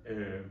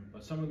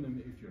 But some of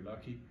them, if you're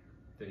lucky,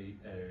 they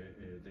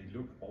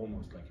look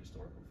almost like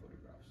historical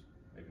photographs.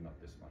 Maybe not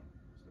this one.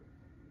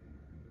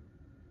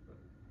 But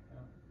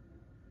yeah,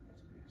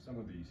 some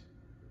of these.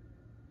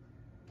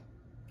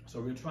 So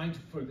we're trying to,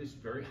 for this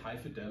very high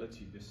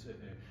fidelity, this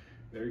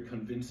very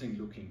convincing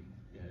looking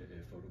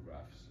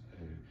photographs,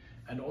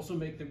 and also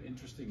make them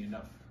interesting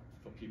enough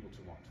for people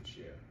to want to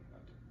share.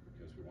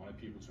 Because we wanted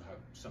people to have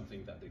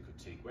something that they could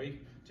take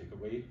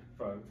away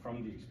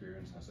from the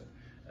experience as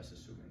a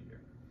souvenir,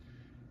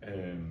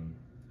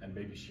 and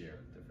maybe share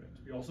it with their friends.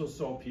 We also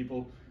saw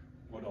people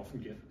would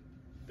often get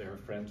their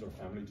friends or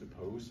family to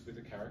pose with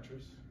the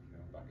characters. You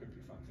know, that could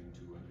be fun thing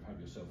to have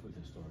yourself with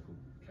historical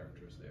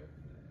characters there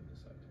in the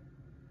site.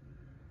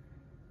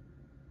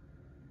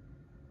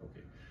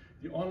 Okay,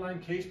 the online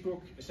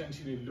casebook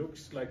essentially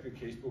looks like the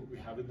casebook we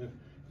have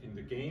in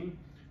the game.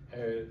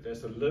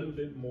 There's a little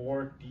bit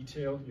more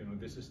detail. You know,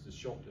 this is the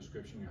short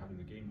description you have in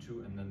the game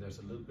too, and then there's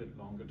a little bit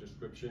longer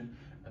description,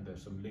 and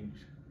there's some links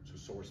to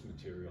source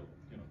material,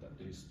 you know, that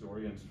the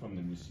historians from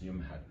the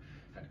museum had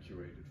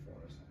curated for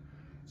us.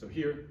 So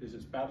here, this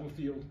is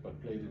Battlefield,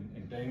 but played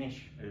in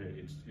Danish.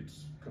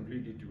 It's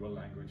completely dual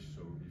language,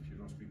 so if you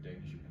don't speak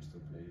Danish, you can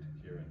still play it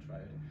here and try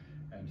it.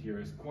 And here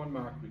is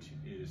Kornmark, which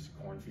is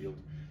cornfield,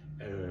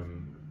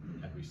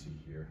 and we see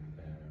here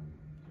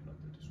you know,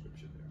 the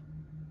description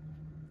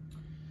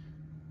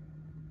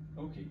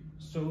there. Okay,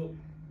 so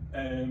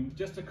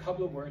just a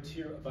couple of words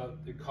here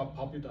about the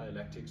popular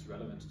dialectics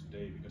relevance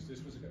today, because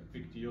this was a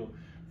big deal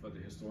for the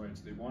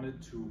historians. They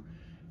wanted to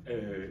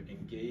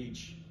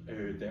engage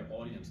their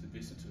audience, the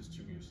visitors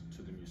to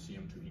the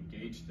museum, to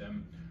engage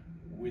them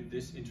with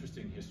this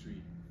interesting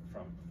history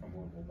from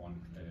World War I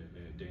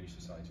Danish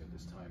society at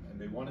this time. And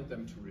they wanted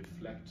them to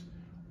reflect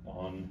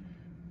on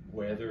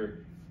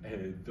whether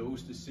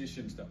those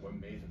decisions that were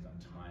made at that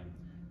time,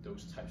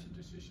 those types of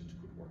decisions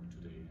could work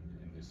today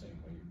in the same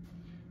way.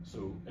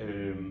 So,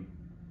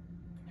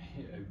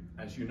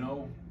 as you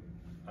know,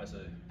 as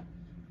a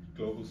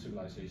global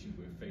civilization,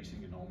 we're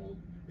facing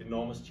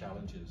enormous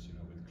challenges, you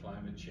know, with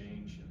climate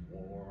change and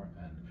war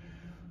and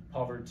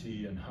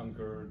poverty and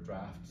hunger,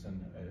 drafts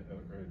and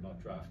not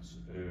drafts,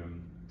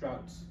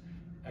 droughts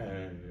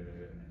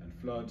and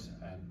floods,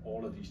 and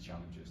all of these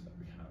challenges that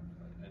we have.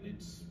 And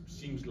it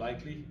seems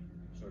likely,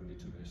 certainly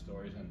to the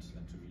historians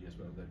and to me as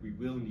well, that we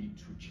will need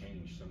to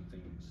change some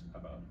things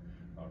about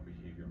our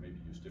behavior, maybe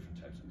use different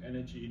types of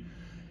energy,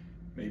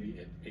 maybe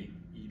eat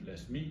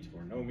less meat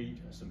or no meat,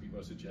 as some people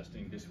are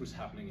suggesting. This was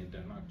happening in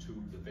Denmark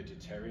too. The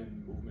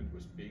vegetarian movement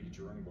was big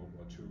during World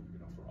War II, you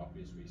know, for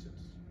obvious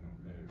reasons,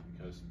 you know,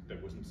 because there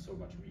wasn't so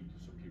much meat,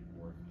 so people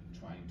were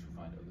trying to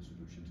find other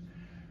solutions.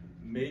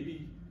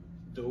 Maybe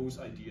those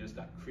ideas,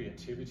 that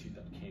creativity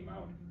that came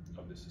out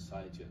of the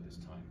society at this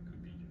time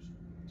could be useful.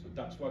 So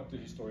that's what the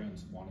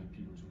historians wanted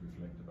people to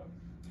reflect about.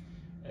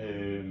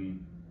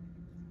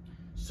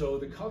 So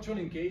the cultural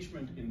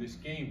engagement in this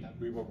game that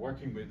we were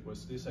working with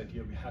was this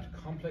idea. We had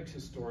complex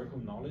historical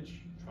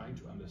knowledge, trying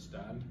to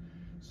understand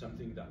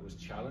something that was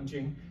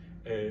challenging,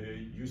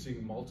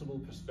 using multiple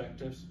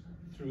perspectives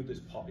through this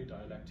poppy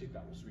dialectic.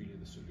 That was really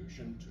the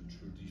solution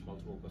to these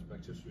multiple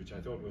perspectives, which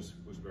I thought was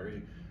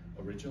very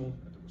original.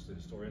 It was the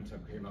historians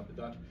that came up with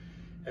that.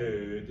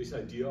 This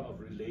idea of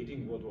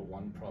relating World War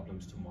I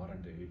problems to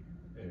modern day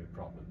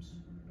problems,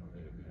 you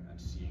know, and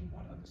seeing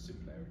what are the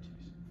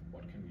similarities,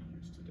 what can we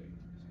use today.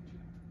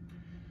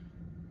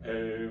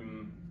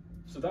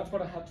 So that's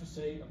what I had to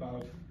say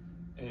about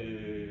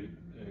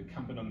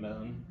Kampen om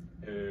Maden.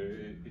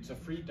 It's a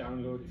free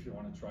download if you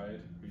want to try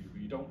it.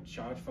 We don't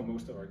charge for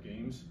most of our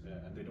games,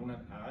 and they don't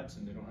have ads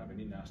and they don't have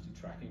any nasty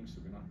tracking, so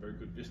we're not very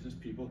good business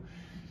people.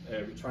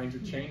 We're trying to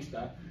change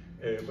that.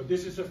 But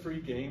this is a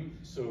free game,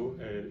 so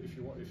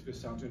if this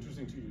sounds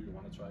interesting to you, you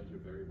want to try it, you're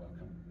very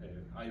welcome.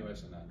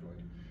 iOS and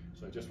Android.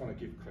 So I just want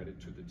to give credit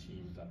to the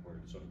team that were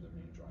sort of the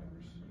main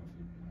drivers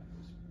behind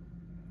this.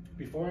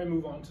 Before I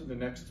move on to the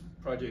next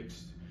project,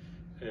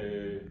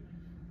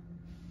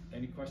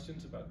 any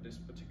questions about this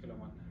particular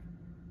one?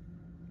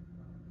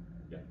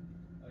 Yeah.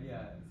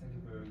 Yeah, thank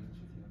you for your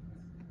interesting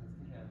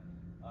presentation.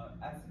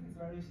 I think it's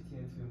very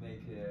interesting to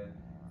make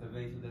the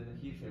way to learn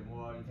the history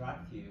more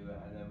interactive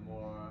and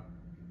more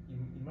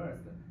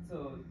immersed. So,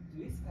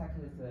 do you expect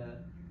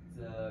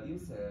the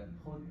user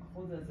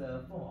hold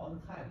the phone all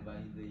the time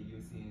when they're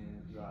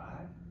using your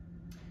app?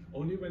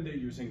 Only when they're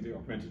using the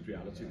augmented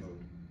reality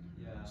mode.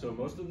 Yeah. So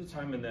most of the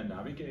time when they're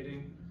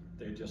navigating,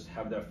 they just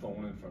have their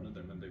phone in front of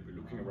them and they'll be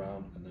looking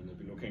around, and then they'll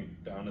be looking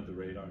down at the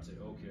radar and say,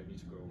 okay, I need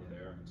to go over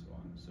there, and so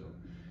on. So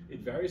it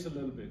varies a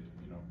little bit,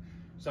 you know.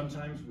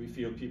 Sometimes we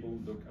feel people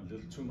look a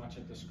little too much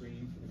at the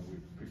screen. You know, we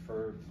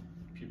prefer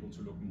people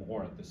to look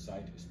more at the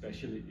site,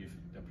 especially if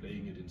they're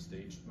playing it in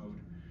staged mode.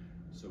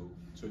 So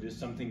it is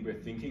something we're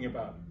thinking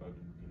about, but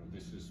you know,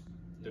 this is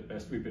the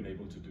best we've been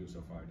able to do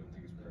so far. I don't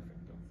think it's perfect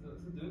though. So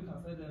do you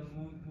consider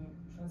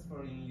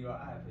transferring your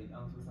app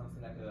onto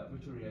something like a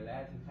virtual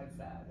reality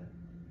headset?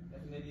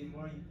 That maybe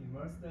more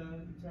immersed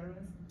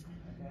experience,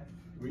 I guess?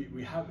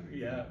 We have,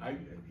 yeah,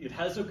 it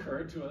has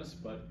occurred to us,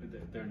 but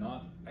they're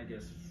not, I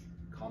guess,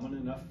 common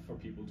enough for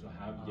people to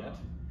have yet.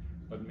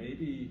 But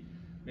maybe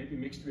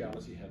mixed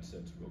reality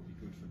headsets will be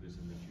good for this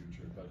in the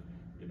future. But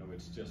you know,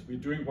 it's just,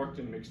 we're doing work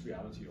in mixed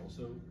reality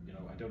also. You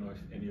know, I don't know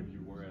if any of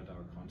you were at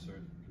our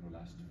concert, you know,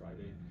 last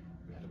Friday.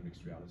 We had a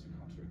mixed reality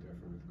concert there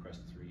with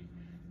Quest 3.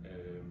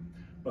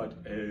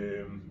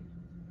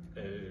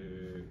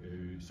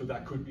 So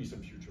that could be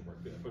some future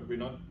work there, but we're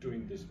not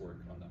doing this work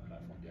on that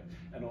platform yet.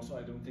 And also,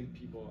 I don't think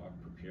people are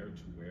prepared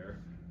to wear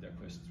their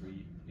Quest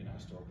 3 in a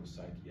historical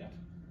site yet.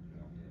 You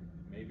know,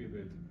 maybe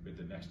with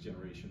the next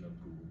generation of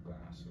Google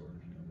Glass, or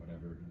you know,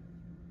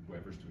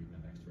 whoever's doing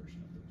the next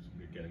version of those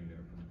big getting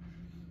there. But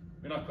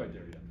we're not quite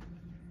there yet.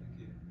 Thank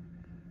you.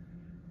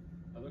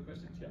 Other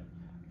questions? Yeah.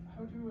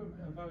 How do you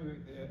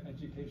evaluate the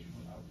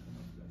educational outcome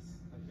of this?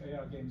 Like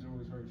AR games are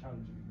always very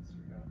challenging in this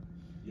regard.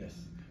 Yes.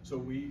 So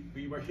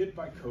we were hit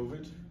by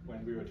COVID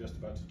when we were just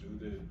about to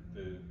do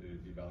the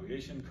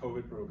evaluation.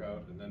 COVID broke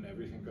out, and then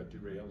everything got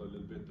derailed a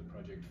little bit. The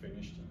project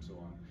finished, and so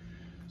on.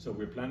 So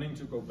we're planning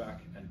to go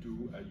back and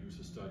do a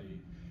user study,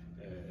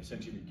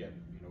 essentially get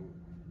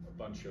a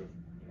bunch of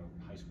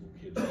high school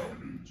kids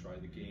try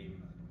the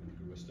game and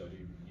do a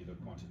study, either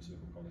quantitative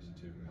or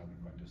qualitative. We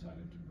haven't quite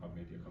decided,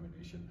 maybe a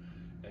combination,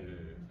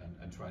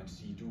 and try and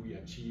see, do we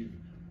achieve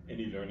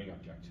any learning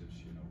objectives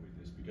with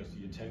this, because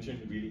the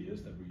intention really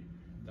is that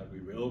we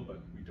will,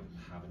 but we don't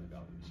have an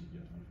evaluation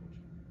yet,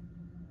 unfortunately.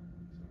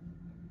 So,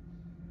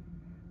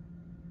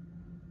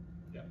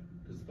 yeah.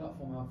 Does the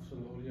platform have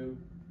sort of audio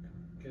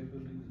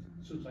capabilities?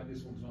 Such like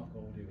this one's not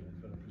got audio in it,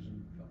 but I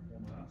presume the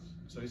platform has.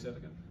 Sorry, say that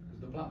again.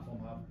 Does the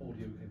platform have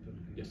audio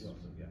capabilities? Yes. As well?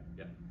 So,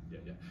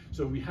 yeah.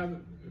 So we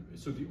have,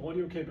 the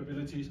audio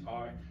capabilities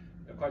are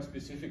quite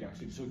specific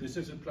actually. So this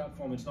is a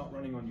platform, it's not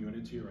running on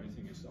Unity or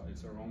anything,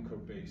 it's our own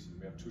code base.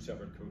 We have 2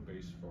 separate code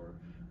bases for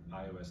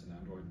iOS and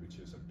Android, which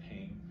is a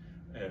pain,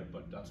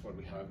 but that's what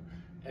we have.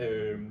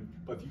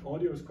 But the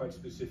audio is quite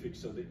specific,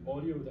 so the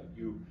audio that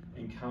you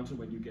encounter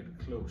when you get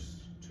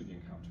close to the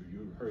encounter,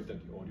 you heard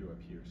that the audio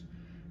appears.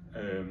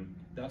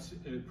 That's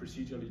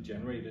procedurally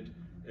generated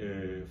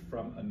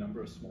from a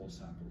number of small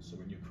samples. So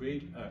when you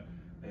create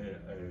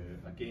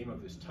a game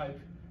of this type,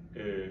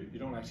 you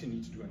don't actually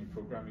need to do any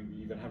programming.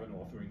 We even have an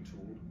authoring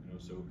tool,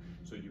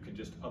 so you can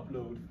just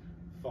upload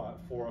 4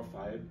 or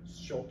 5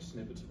 short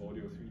snippets of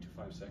audio, 3 to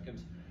 5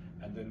 seconds,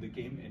 and then the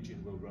game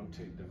engine will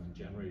rotate them and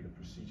generate a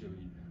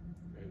procedurally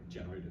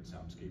generated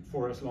soundscape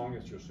for as long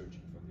as you're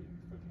searching for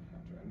the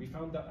encounter. And we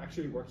found that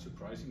actually works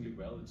surprisingly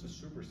well. It's a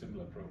super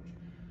simple approach,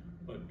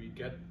 but we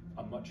get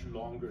a much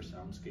longer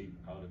soundscape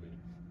out of it,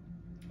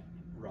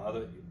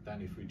 rather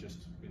than if we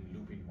just been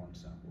looping one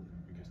sample,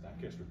 because that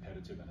gets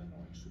repetitive and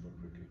annoying super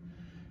quickly.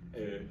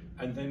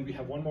 And then we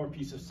have one more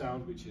piece of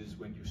sound, which is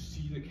when you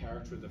see the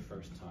character the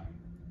first time.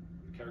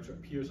 The character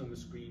appears on the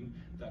screen,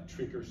 that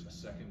triggers a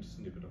second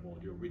snippet of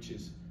audio, which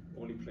is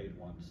only played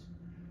once.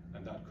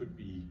 And that could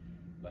be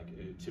like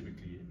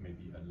typically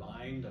maybe a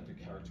line that the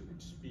character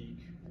would speak,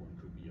 or it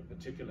could be a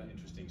particular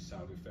interesting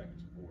sound effect,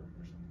 or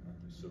something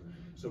like this.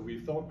 So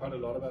we've thought quite a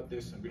lot about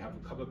this, and we have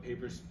a couple of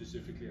papers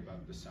specifically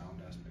about the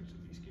sound aspects of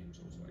these games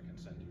also I can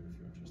send you if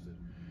you're interested.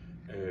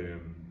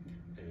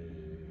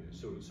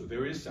 So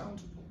there is sound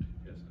support,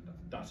 yes, and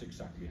that's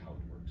exactly how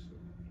it works. So,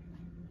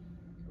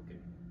 okay.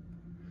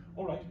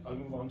 All right, I'll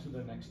move on to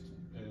the next.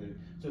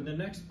 So the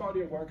next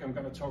body of work I'm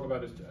going to talk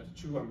about is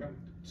 2.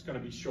 It's going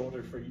to be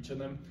shorter for each of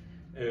them.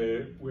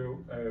 We're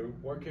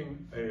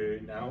working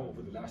now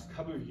over the last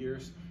couple of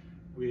years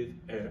with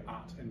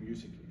art and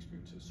music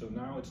experiences. So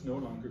now it's no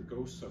longer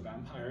ghosts or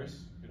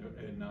vampires,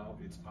 and now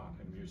it's art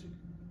and music.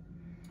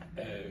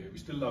 We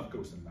still love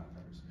ghosts and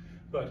vampires,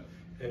 but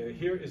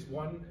here is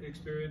one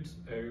experience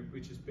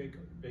which is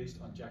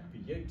based on Jack B.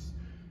 Yeats.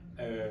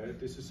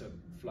 This is a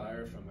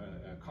flyer from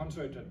a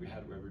concert that we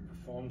had where we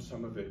performed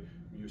some of the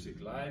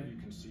music live. You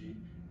can see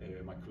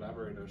my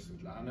collaborator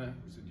Svetlana,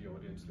 who's in the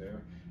audience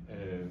there,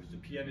 who's the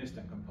pianist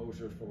and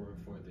composer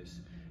for this.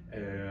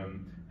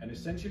 And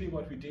essentially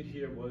what we did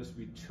here was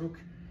we took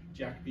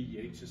Jack B.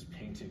 Yeats's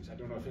paintings. I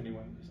don't know if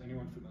is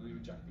anyone familiar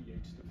with Jack B.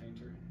 Yeats, the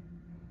painter?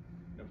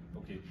 No,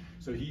 okay.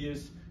 So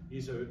he's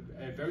a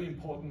very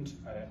important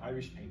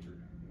Irish painter,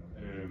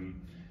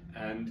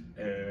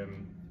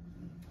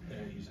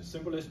 he's a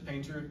symbolist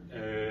painter,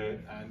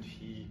 and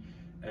he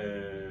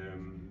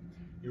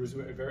was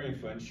very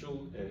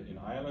influential in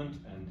Ireland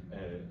and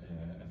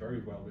very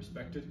well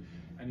respected.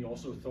 And he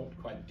also thought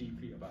quite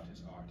deeply about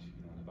his art,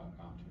 and about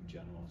art in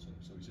general.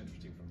 So he's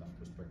interesting from that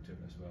perspective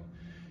as well.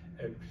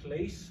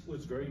 Place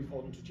was very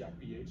important to Jack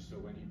B. Yeats. So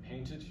when he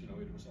painted,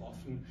 it was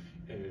often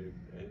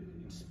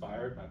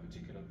inspired by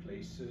particular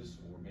places,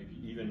 or maybe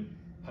even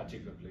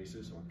particular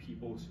places or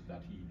peoples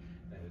that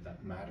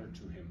that mattered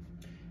to him.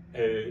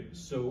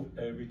 So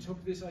we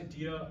took this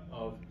idea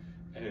of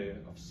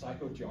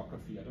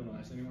psychogeography. I don't know,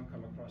 has anyone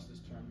come across this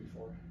term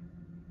before?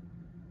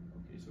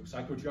 Okay, so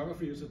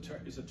psychogeography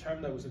is a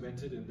term that was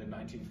invented in the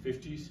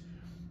 1950s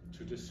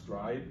to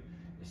describe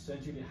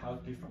essentially how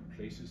different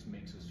places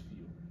makes us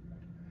feel.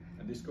 Right?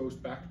 And this goes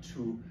back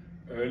to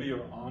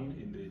earlier on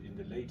in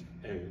the late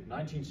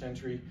 19th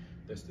century.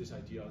 There's this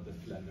idea of the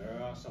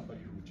flaneur,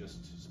 somebody who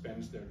just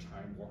spends their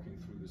time walking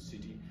through the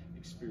city,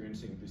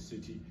 experiencing the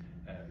city,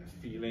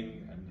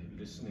 feeling and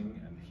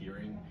listening and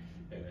hearing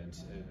and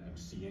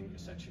seeing,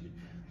 essentially.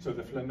 So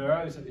the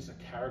flaneur is a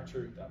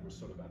character that was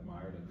sort of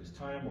admired at this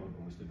time, or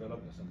was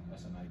developed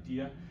as an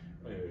idea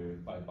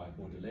by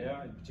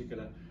Baudelaire in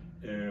particular.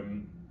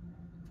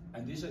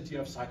 And this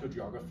idea of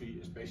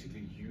psychogeography is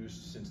basically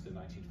used since the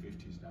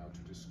 1950s now to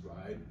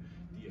describe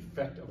the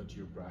effect of a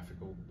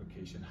geographical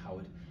location, how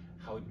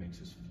it makes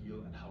us feel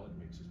and how it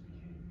makes us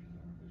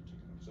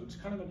behave. So it's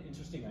kind of an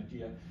interesting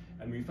idea,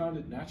 and we found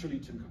it naturally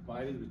to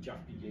combine it with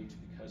Jack B. Yeats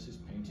because his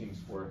paintings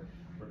were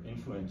were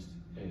influenced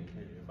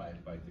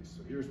by this.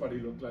 So here's what he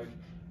looked like,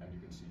 and you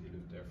can see he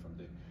lived there from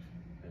the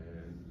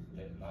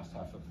last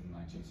half of the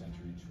 19th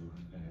century to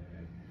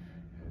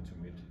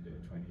mid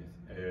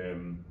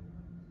 20th.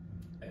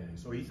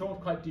 So he thought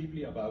quite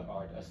deeply about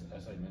art,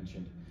 as I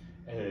mentioned.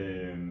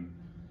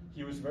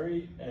 He was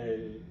very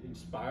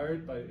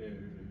inspired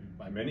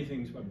by many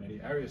things, by many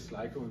areas,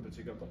 Sligo in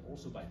particular, but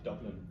also by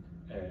Dublin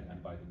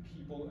and by the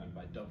people and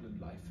by Dublin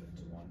life and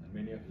so on. And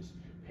many of his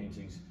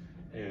paintings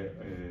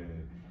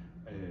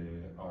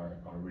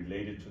are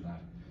related to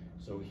that.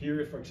 So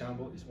here, for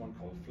example, is one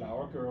called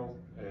Flower Girl,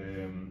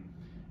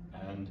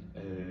 and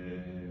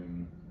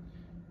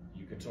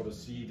you can sort of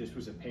see this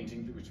was a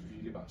painting which was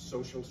really about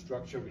social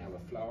structure. We have a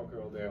flower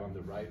girl there on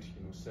the right,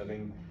 you know,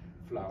 selling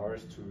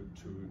flowers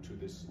to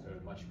this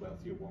much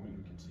wealthier woman.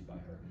 We can see by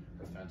her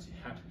fancy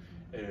hat.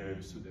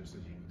 So there's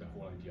the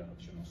whole idea of,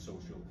 you know,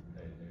 social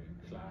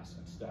class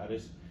and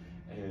status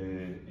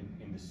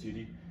in the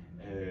city,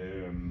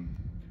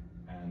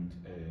 and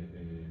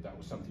that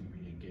was something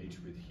we engaged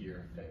with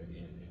here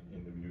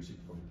in the music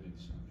for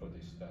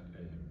this that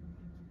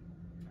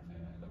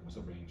was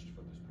arranged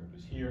for this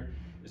purpose. Here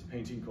is a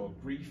painting called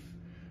Grief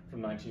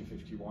from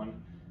 1951,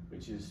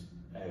 which is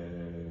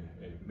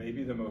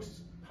maybe the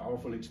most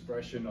powerful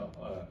expression of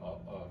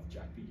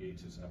Jack B.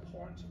 Yeats's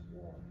abhorrence of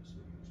war. So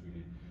it was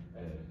really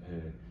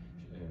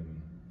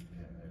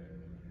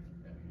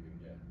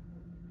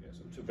so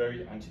it's a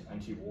very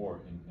anti-war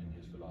in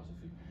his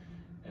philosophy.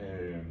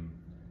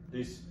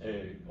 This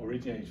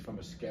originates from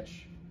a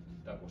sketch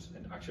that was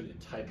actually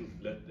entitled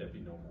 "Let There Be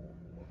No More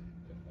War,"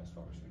 as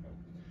far as we know.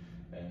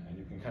 And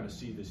you can kind of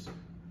see this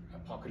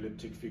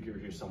apocalyptic figure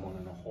here, someone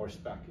on a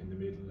horseback in the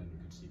middle, and you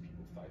can see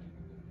people fighting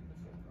in the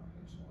foreground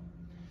and so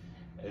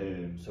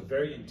on. So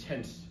very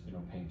intense, you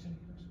know, painting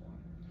and so on.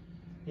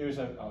 Here's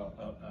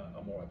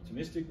a more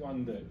optimistic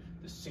one, the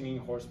singing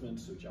horsemen.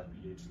 So Jack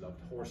B. Yeats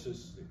loved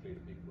horses; they played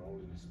a big role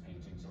in his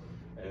paintings.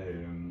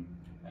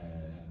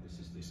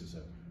 This is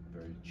a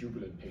very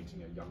jubilant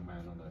painting, a young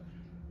man on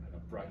a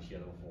bright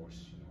yellow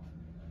horse, you know,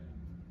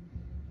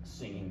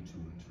 singing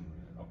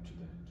up to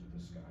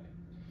the sky.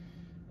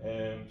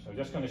 So I'm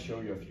just going to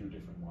show you a few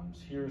different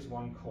ones. Here's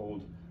one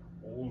called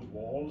Old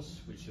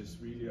Walls, which is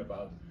really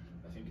about,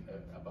 I think,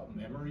 about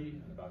memory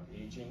and about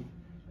aging.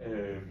 We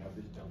have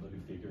this elderly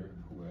figure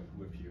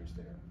who appears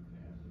there.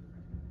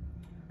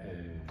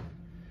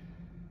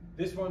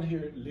 This one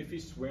here, Liffey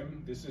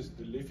Swim. This is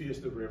the Liffey is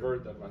the river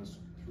that runs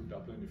through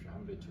Dublin. If you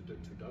haven't been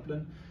to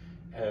Dublin,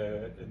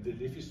 and the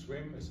Liffey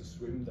Swim is a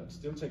swim that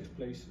still takes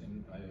place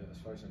in, as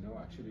far as I know,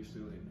 actually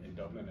still in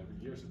Dublin every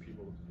year. So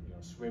people, you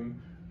know,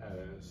 swim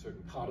a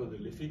certain part of the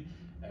Liffey,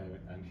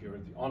 and here are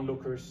the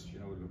onlookers, you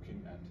know,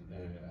 looking at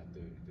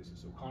this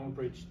is O'Connell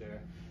Bridge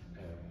there,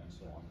 and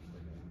so on.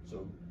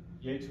 So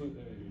Yeats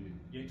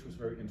was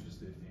very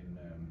interested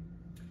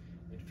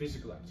in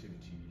physical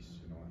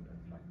activities, you know, and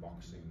like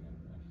boxing and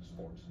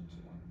sports and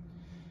so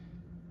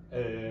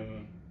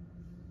on.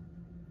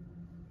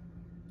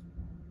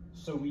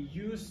 So we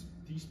use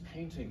these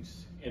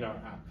paintings in our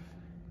app.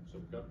 So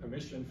we got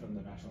permission from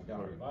the National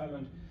Gallery of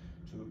Ireland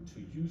to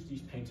use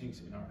these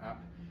paintings in our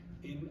app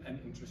in an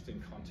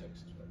interesting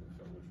context.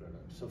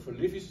 So for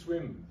Liffey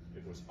Swim,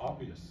 it was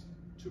obvious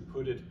to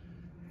put it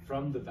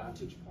from the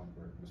vantage point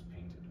where it was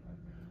painted. Right?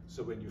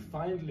 So when you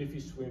find Liffey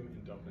Swim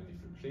in Dublin,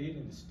 if you play it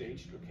in the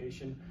staged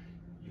location,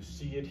 you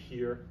see it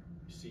here.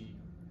 You see,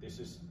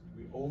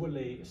 we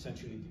overlay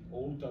essentially the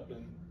old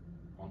Dublin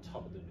on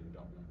top of the new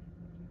Dublin.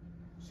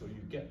 So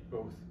you get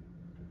both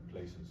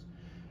places.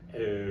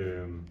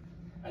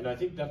 And I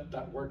think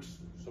that works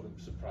sort of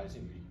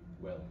surprisingly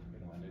well, you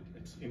know, and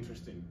it's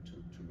interesting to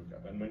look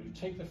at. And when you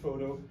take the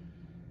photo,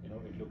 you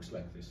know, it looks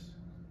like this.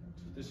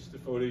 So this is the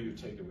photo you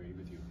take away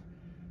with you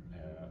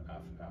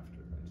after.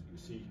 Right? You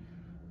see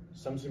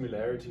some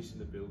similarities in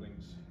the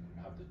buildings.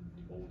 You have the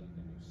old and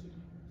the new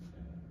city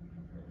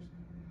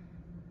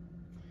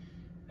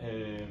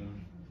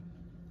comparison.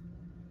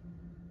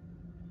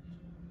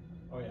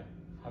 Oh yeah,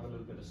 have a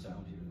little bit of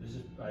sound here. This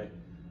is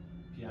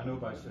piano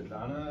by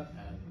Svetlana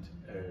and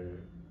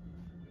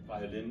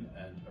violin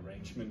and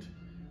arrangement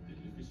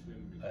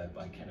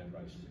by Kenneth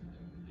Rice. I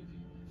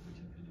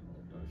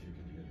don't know if you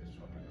can hear this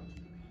one.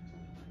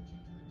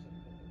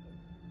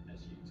 As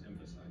he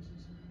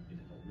emphasizes, it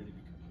had already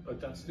become. But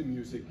that's the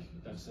music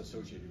that's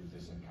associated with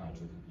this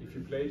encounter. If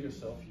you play it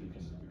yourself, you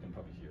can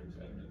probably hear it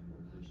better.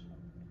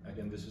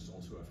 Again, this is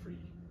also a free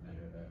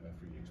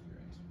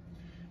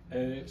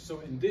experience.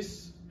 So in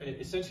this,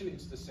 essentially,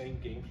 it's the same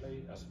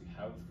gameplay as we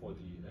have for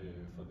the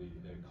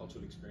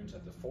cultural experience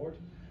at the fort,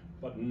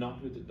 but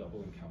not with the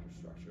double encounter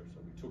structure.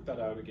 So we took that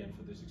out again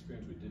for this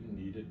experience. We didn't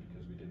need it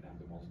because we didn't have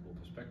the multiple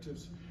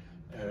perspectives.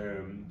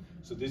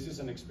 So this is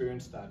an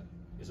experience that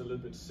is a little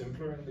bit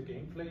simpler in the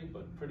gameplay,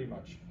 but pretty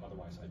much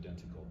otherwise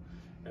identical.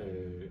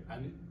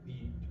 And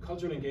the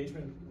cultural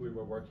engagement we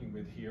were working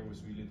with here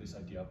was really this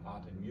idea of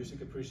art and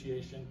music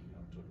appreciation, you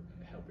know, sort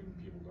of helping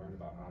people learn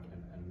about art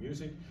and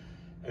music.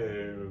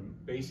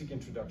 Basic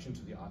introduction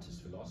to the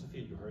artist's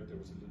philosophy. You heard there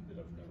was a little bit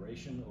of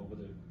narration over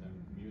the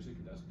music.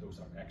 Those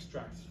are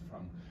extracts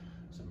from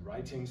some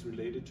writings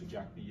related to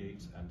Jack B.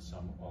 Yeats and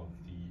some of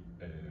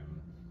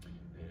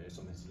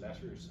his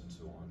letters and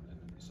so on,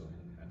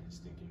 and his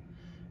thinking.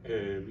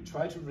 We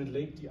try to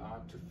relate the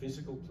art to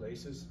physical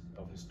places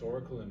of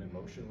historical and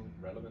emotional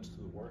relevance to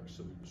the work.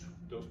 So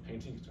those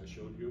paintings I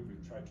showed you, we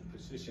tried to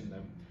position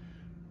them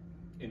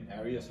in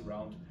areas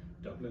around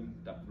Dublin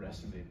that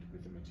resonate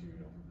with the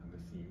material and the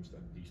themes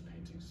that these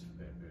paintings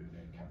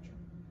capture.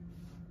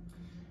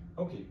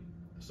 Okay,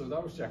 so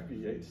that was Jack B.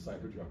 Yeats,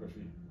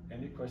 psychogeography.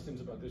 Any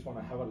questions about this one?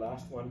 I have a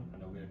last one. I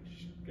know we're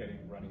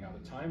running out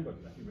of time, but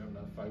I think we have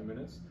another 5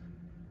 minutes.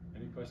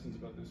 Any questions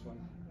about this one?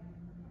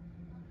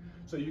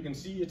 So you can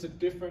see it's a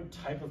different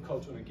type of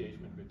cultural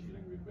engagement we're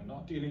dealing with. We're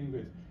not dealing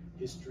with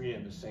history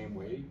in the same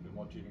way. We're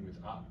more dealing with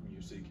art,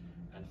 music,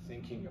 and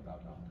thinking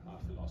about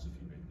art philosophy,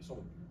 maybe sort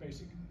of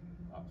basic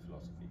art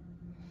philosophy,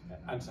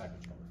 and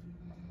psychogeography,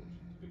 of course,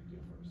 it's a big deal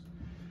for us.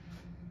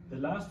 The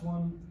last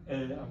one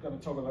I'm going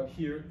to talk about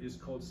here is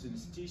called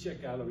Synesthesia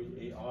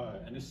Gallery AR,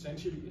 and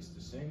essentially it's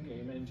the same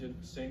game engine,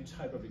 same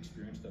type of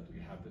experience that we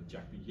have with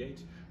Jack B.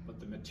 Yeats, but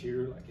the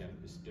material again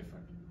is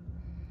different.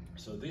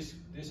 So this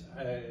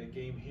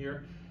game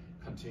here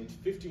contains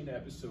 15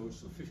 episodes,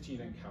 so 15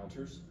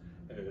 encounters.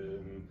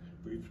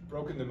 We've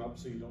broken them up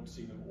so you don't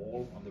see them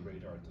all on the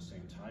radar at the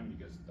same time,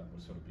 because that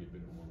would sort of be a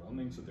bit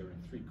overwhelming. So they're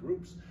in 3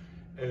 groups.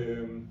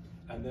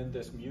 And then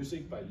there's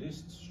music by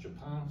Liszt,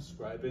 Chopin,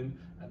 Scriabin,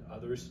 and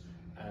others.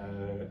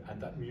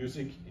 And that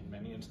music, in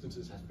many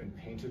instances, has been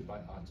painted by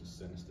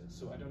artists synesthetes.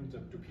 So I don't know,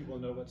 do people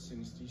know what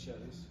synesthesia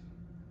is?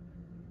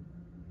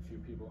 A few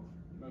people?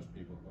 Most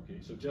people. Okay,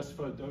 so just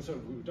for those of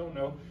you who don't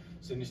know,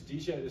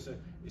 synesthesia is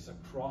a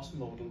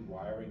cross-modal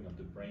wiring of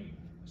the brain.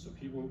 So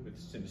people with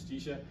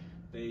synesthesia,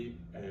 they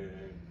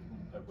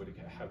would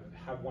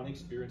have one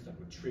experience that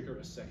would trigger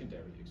a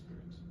secondary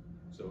experience.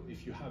 So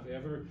if you have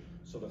ever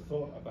sort of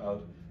thought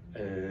about,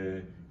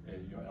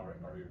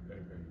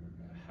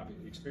 have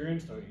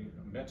experienced or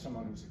met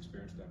someone who's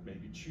experienced that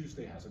maybe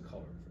Tuesday has a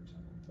color, for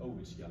example. Oh,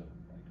 it's yellow,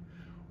 right?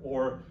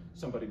 Or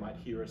somebody might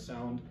hear a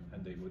sound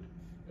and they would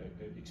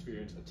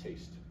experience a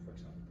taste, for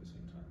example, at the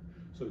same time.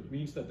 So it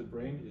means that the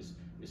brain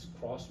is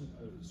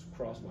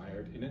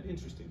cross-wired in an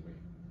interesting way.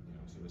 You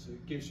know, so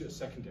it gives you a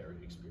secondary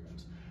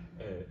experience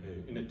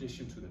in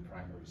addition to the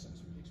primary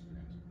sensory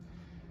experience.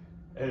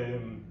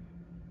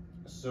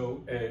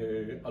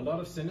 A lot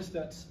of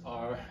synesthetes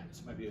are,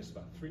 maybe it's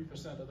about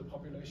 3% of the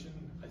population,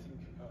 I think,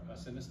 are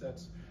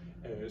synesthetes.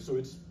 So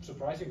it's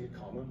surprisingly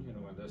common, you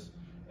know, and there's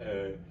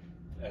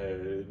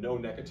no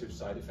negative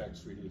side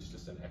effects really, it's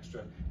just an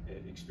extra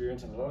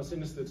experience. And a lot of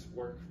synesthetes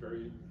work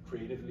very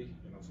creatively,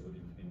 you know, sort of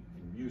in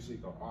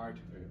music or art,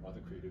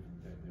 other creative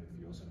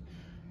fields.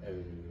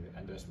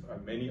 And there's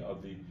many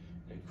of the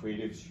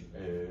creatives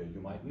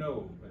you might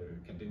know.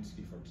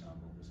 Kandinsky, for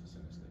example, was a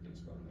synesthete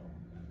as well known,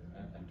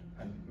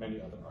 and many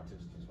other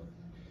artists as well.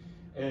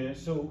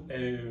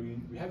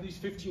 We have these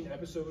 15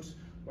 episodes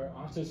where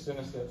artists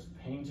synesthetes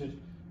painted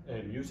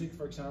music,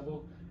 for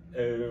example,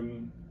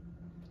 and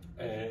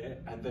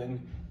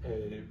then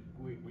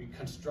we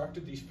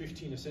constructed these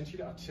 15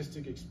 essentially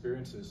artistic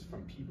experiences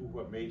from people who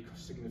have made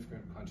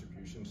significant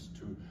contributions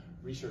to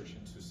research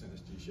into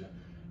synesthesia,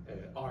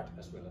 art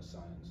as well as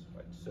science,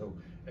 right? So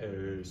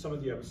some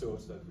of the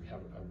episodes that we have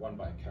are one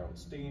by Carol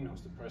Steen,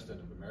 who's the president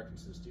of the American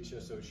Synesthesia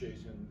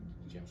Association,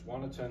 James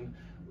Wannerton,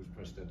 who's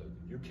president of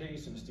the UK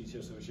Synesthesia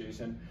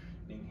Association,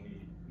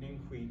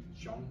 Ninghui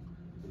Zhong,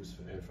 who's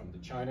from the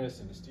China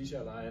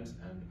Synesthesia Alliance,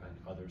 and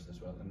others as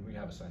well. And we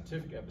have a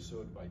scientific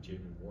episode by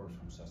Jamie Ward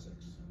from Sussex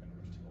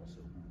University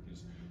also.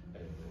 He's a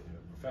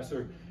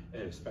professor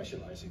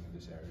specializing in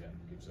this area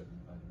and gives a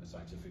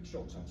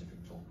short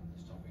scientific talk on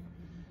this topic.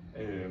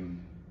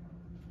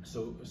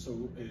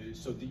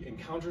 So the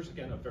encounters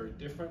again are very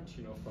different,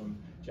 you know, from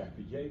Jack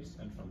B. Yeats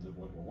and from the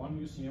World War I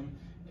Museum.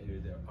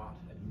 Their art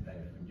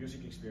and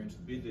music experience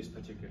with this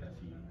particular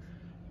theme.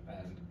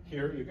 And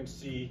here you can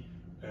see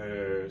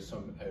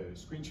some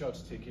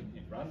screenshots taken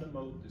in random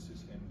mode. This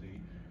is in the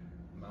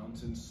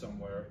mountains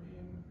somewhere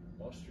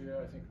in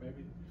Austria, I think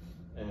maybe.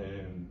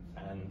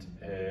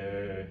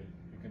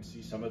 You can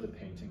see some of the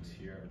paintings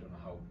here. I don't know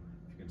how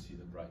you can see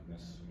the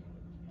brightness.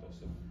 There's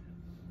some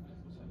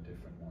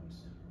different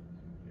ones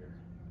here.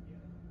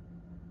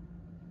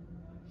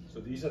 So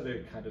these are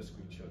the kind of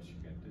screenshots you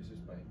get. This is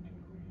by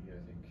Ninghui, I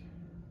think.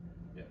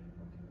 Yeah,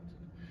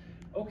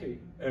 okay,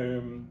 that's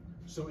it. Okay,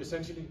 so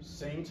essentially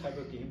same type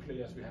of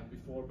gameplay as we had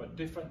before, but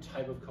different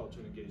type of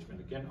cultural engagement.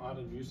 Again, art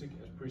and music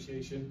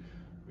appreciation.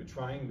 We're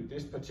trying, with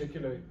this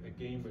particular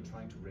game, we're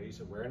trying to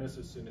raise awareness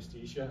of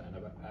synesthesia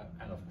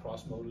and of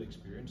cross-modal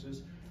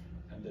experiences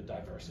and the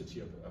diversity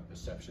of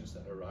perceptions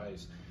that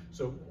arise.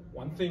 So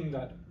one thing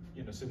that,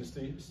 you know,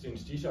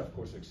 synesthesia of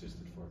course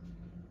existed for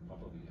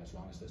probably as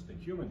long as there's been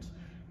humans,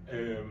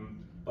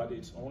 but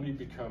it's only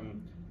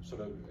become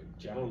sort of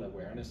general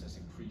awareness has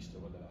increased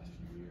over the last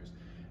few years.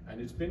 And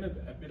it's been a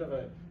bit of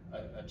a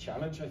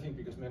challenge, I think,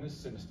 because many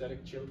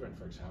synesthetic children,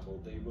 for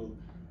example, they will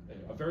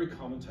A very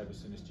common type of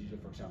synesthesia,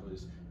 for example,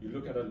 is you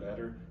look at a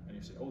letter and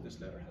you say, oh, this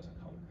letter has a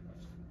color.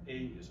 Right?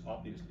 A is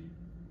obviously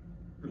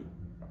blue,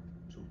 right?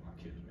 To our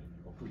kids maybe,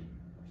 or green or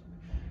something.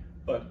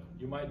 But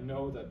you might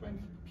know that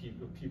when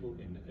people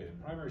in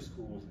primary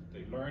school,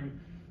 they learn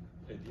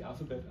the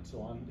alphabet and so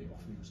on, they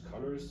often use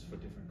colors for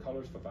different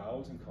colors for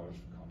vowels and colors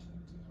for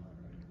consonants.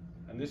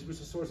 And this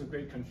was a source of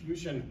great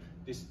confusion.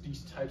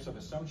 These types of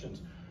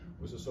assumptions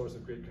was a source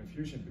of great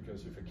confusion,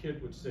 because if a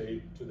kid would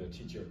say to their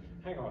teacher,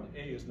 hang on,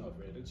 A is not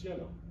red, it's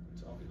yellow.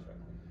 It's obvious,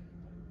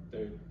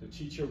 right? The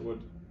teacher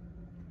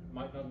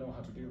might not know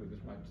how to deal with this,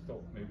 might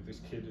thought maybe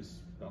this kid is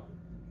not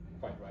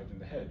quite right in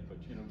the head, but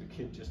you know, the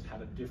kid just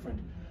had a different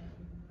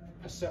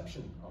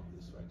perception of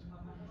this, right?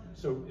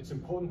 So it's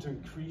important to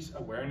increase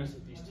awareness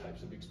of these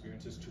types of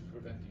experiences to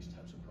prevent these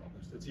types of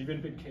problems. There's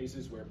even been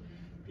cases where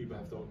people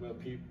have thought, well,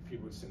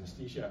 people with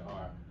synesthesia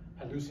are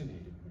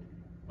hallucinating, maybe,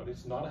 but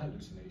it's not a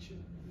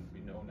hallucination.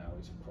 We know now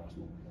it's a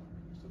crosswalk,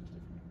 so it's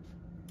different.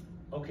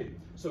 Okay,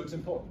 so it's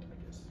important,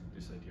 I guess,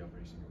 this idea of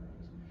raising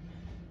awareness.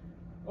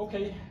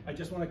 Okay, I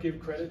just want to give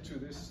credit to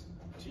this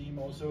team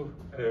also.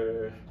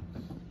 So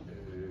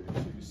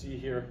you see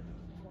here,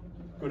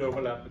 good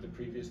overlap with the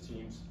previous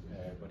teams,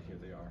 but here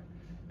they are.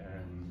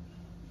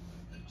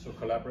 So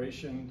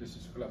collaboration, this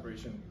is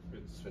collaboration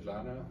with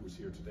Svetlana, who's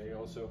here today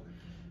also.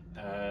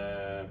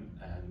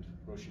 And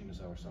Roshin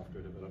is our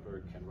software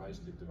developer, Ken Rice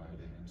did the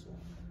violin, and so on,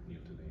 Neil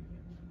today.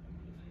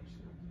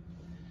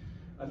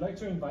 I'd like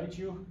to invite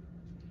you,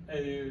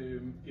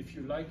 if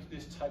you like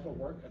this type of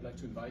work, I'd like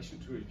to invite you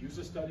to a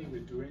user study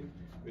we're doing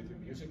with the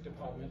music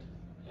department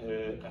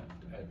here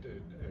at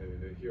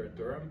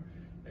Durham.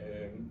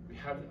 We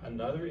have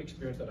another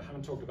experience that I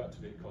haven't talked about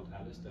today called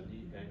Alice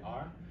Dali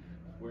AR,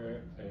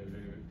 where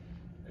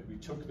we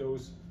took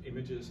those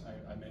images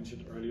I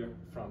mentioned earlier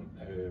from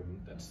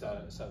that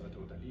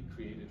Salvador Dali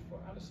created for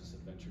Alice's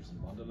Adventures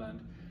in Wonderland,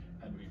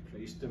 and we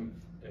placed them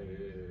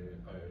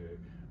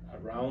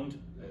around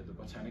the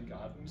Botanic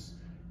Gardens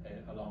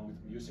along with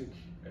music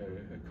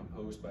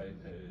composed by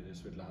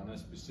Svetlana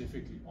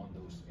specifically on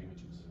those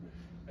images.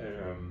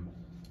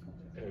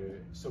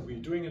 So we're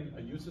doing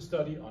a user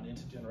study on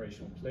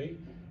intergenerational play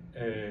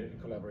in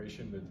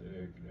collaboration with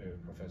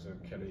Professor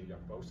Kelly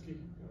Jakubowski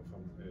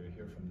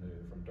here from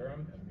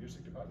Durham and the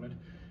music department,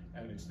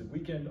 and it's the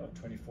weekend of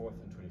 24th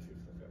and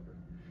 25th of February.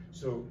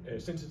 So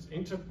since it's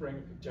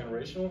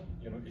intergenerational,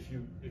 you know, if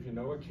you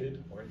know a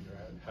kid, or you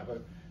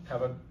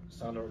have a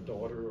son or a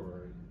daughter,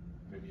 or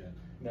maybe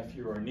a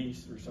nephew or a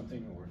niece or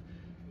something, or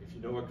if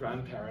you know a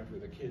grandparent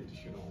with a kid,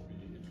 you know,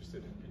 be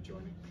interested in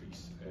joining,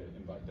 please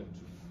invite them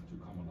to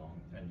come along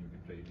and you can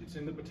play it. It's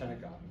in the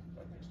Botanic Garden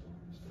right next door.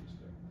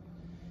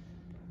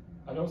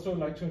 I'd also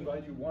like to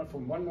invite you for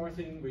one more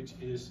thing, which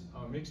is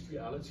our mixed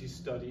reality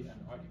study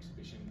and art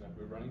exhibition that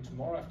we're running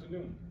tomorrow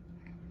afternoon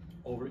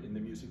over in the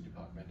music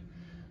department.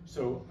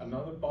 So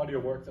another body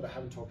of work that I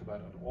haven't talked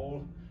about at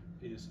all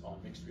is on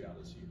mixed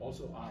reality,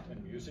 also art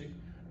and music,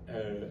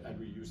 and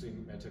we're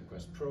using Meta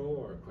Quest Pro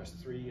or Quest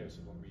 3 as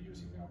what we're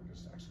using now,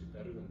 because it's actually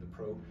better than the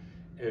Pro.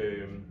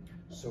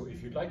 So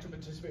if you'd like to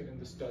participate in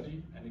the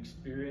study and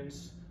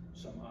experience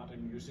some art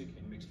and music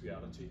in mixed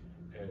reality,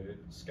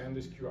 scan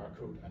this QR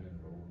code and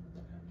enroll.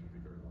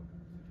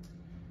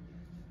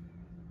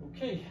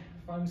 Okay,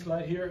 final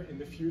slide here. In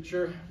the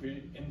future,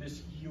 we're in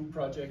this EU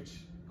project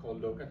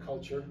called Loca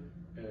Culture,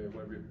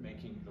 where we're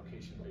making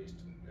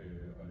location-based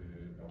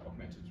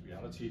augmented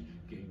reality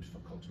games for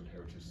cultural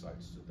heritage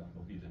sites. So that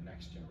will be the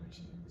next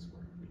generation of this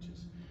work, which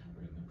is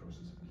we're in the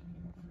process of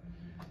kicking off.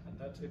 And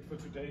that's it for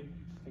today.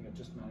 I think I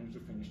just managed to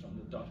finish on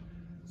the dot.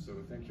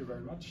 So thank you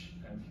very much,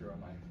 and here are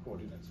my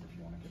coordinates if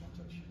you want to get in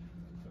touch.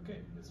 Okay,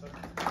 that's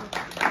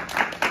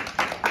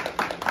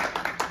all.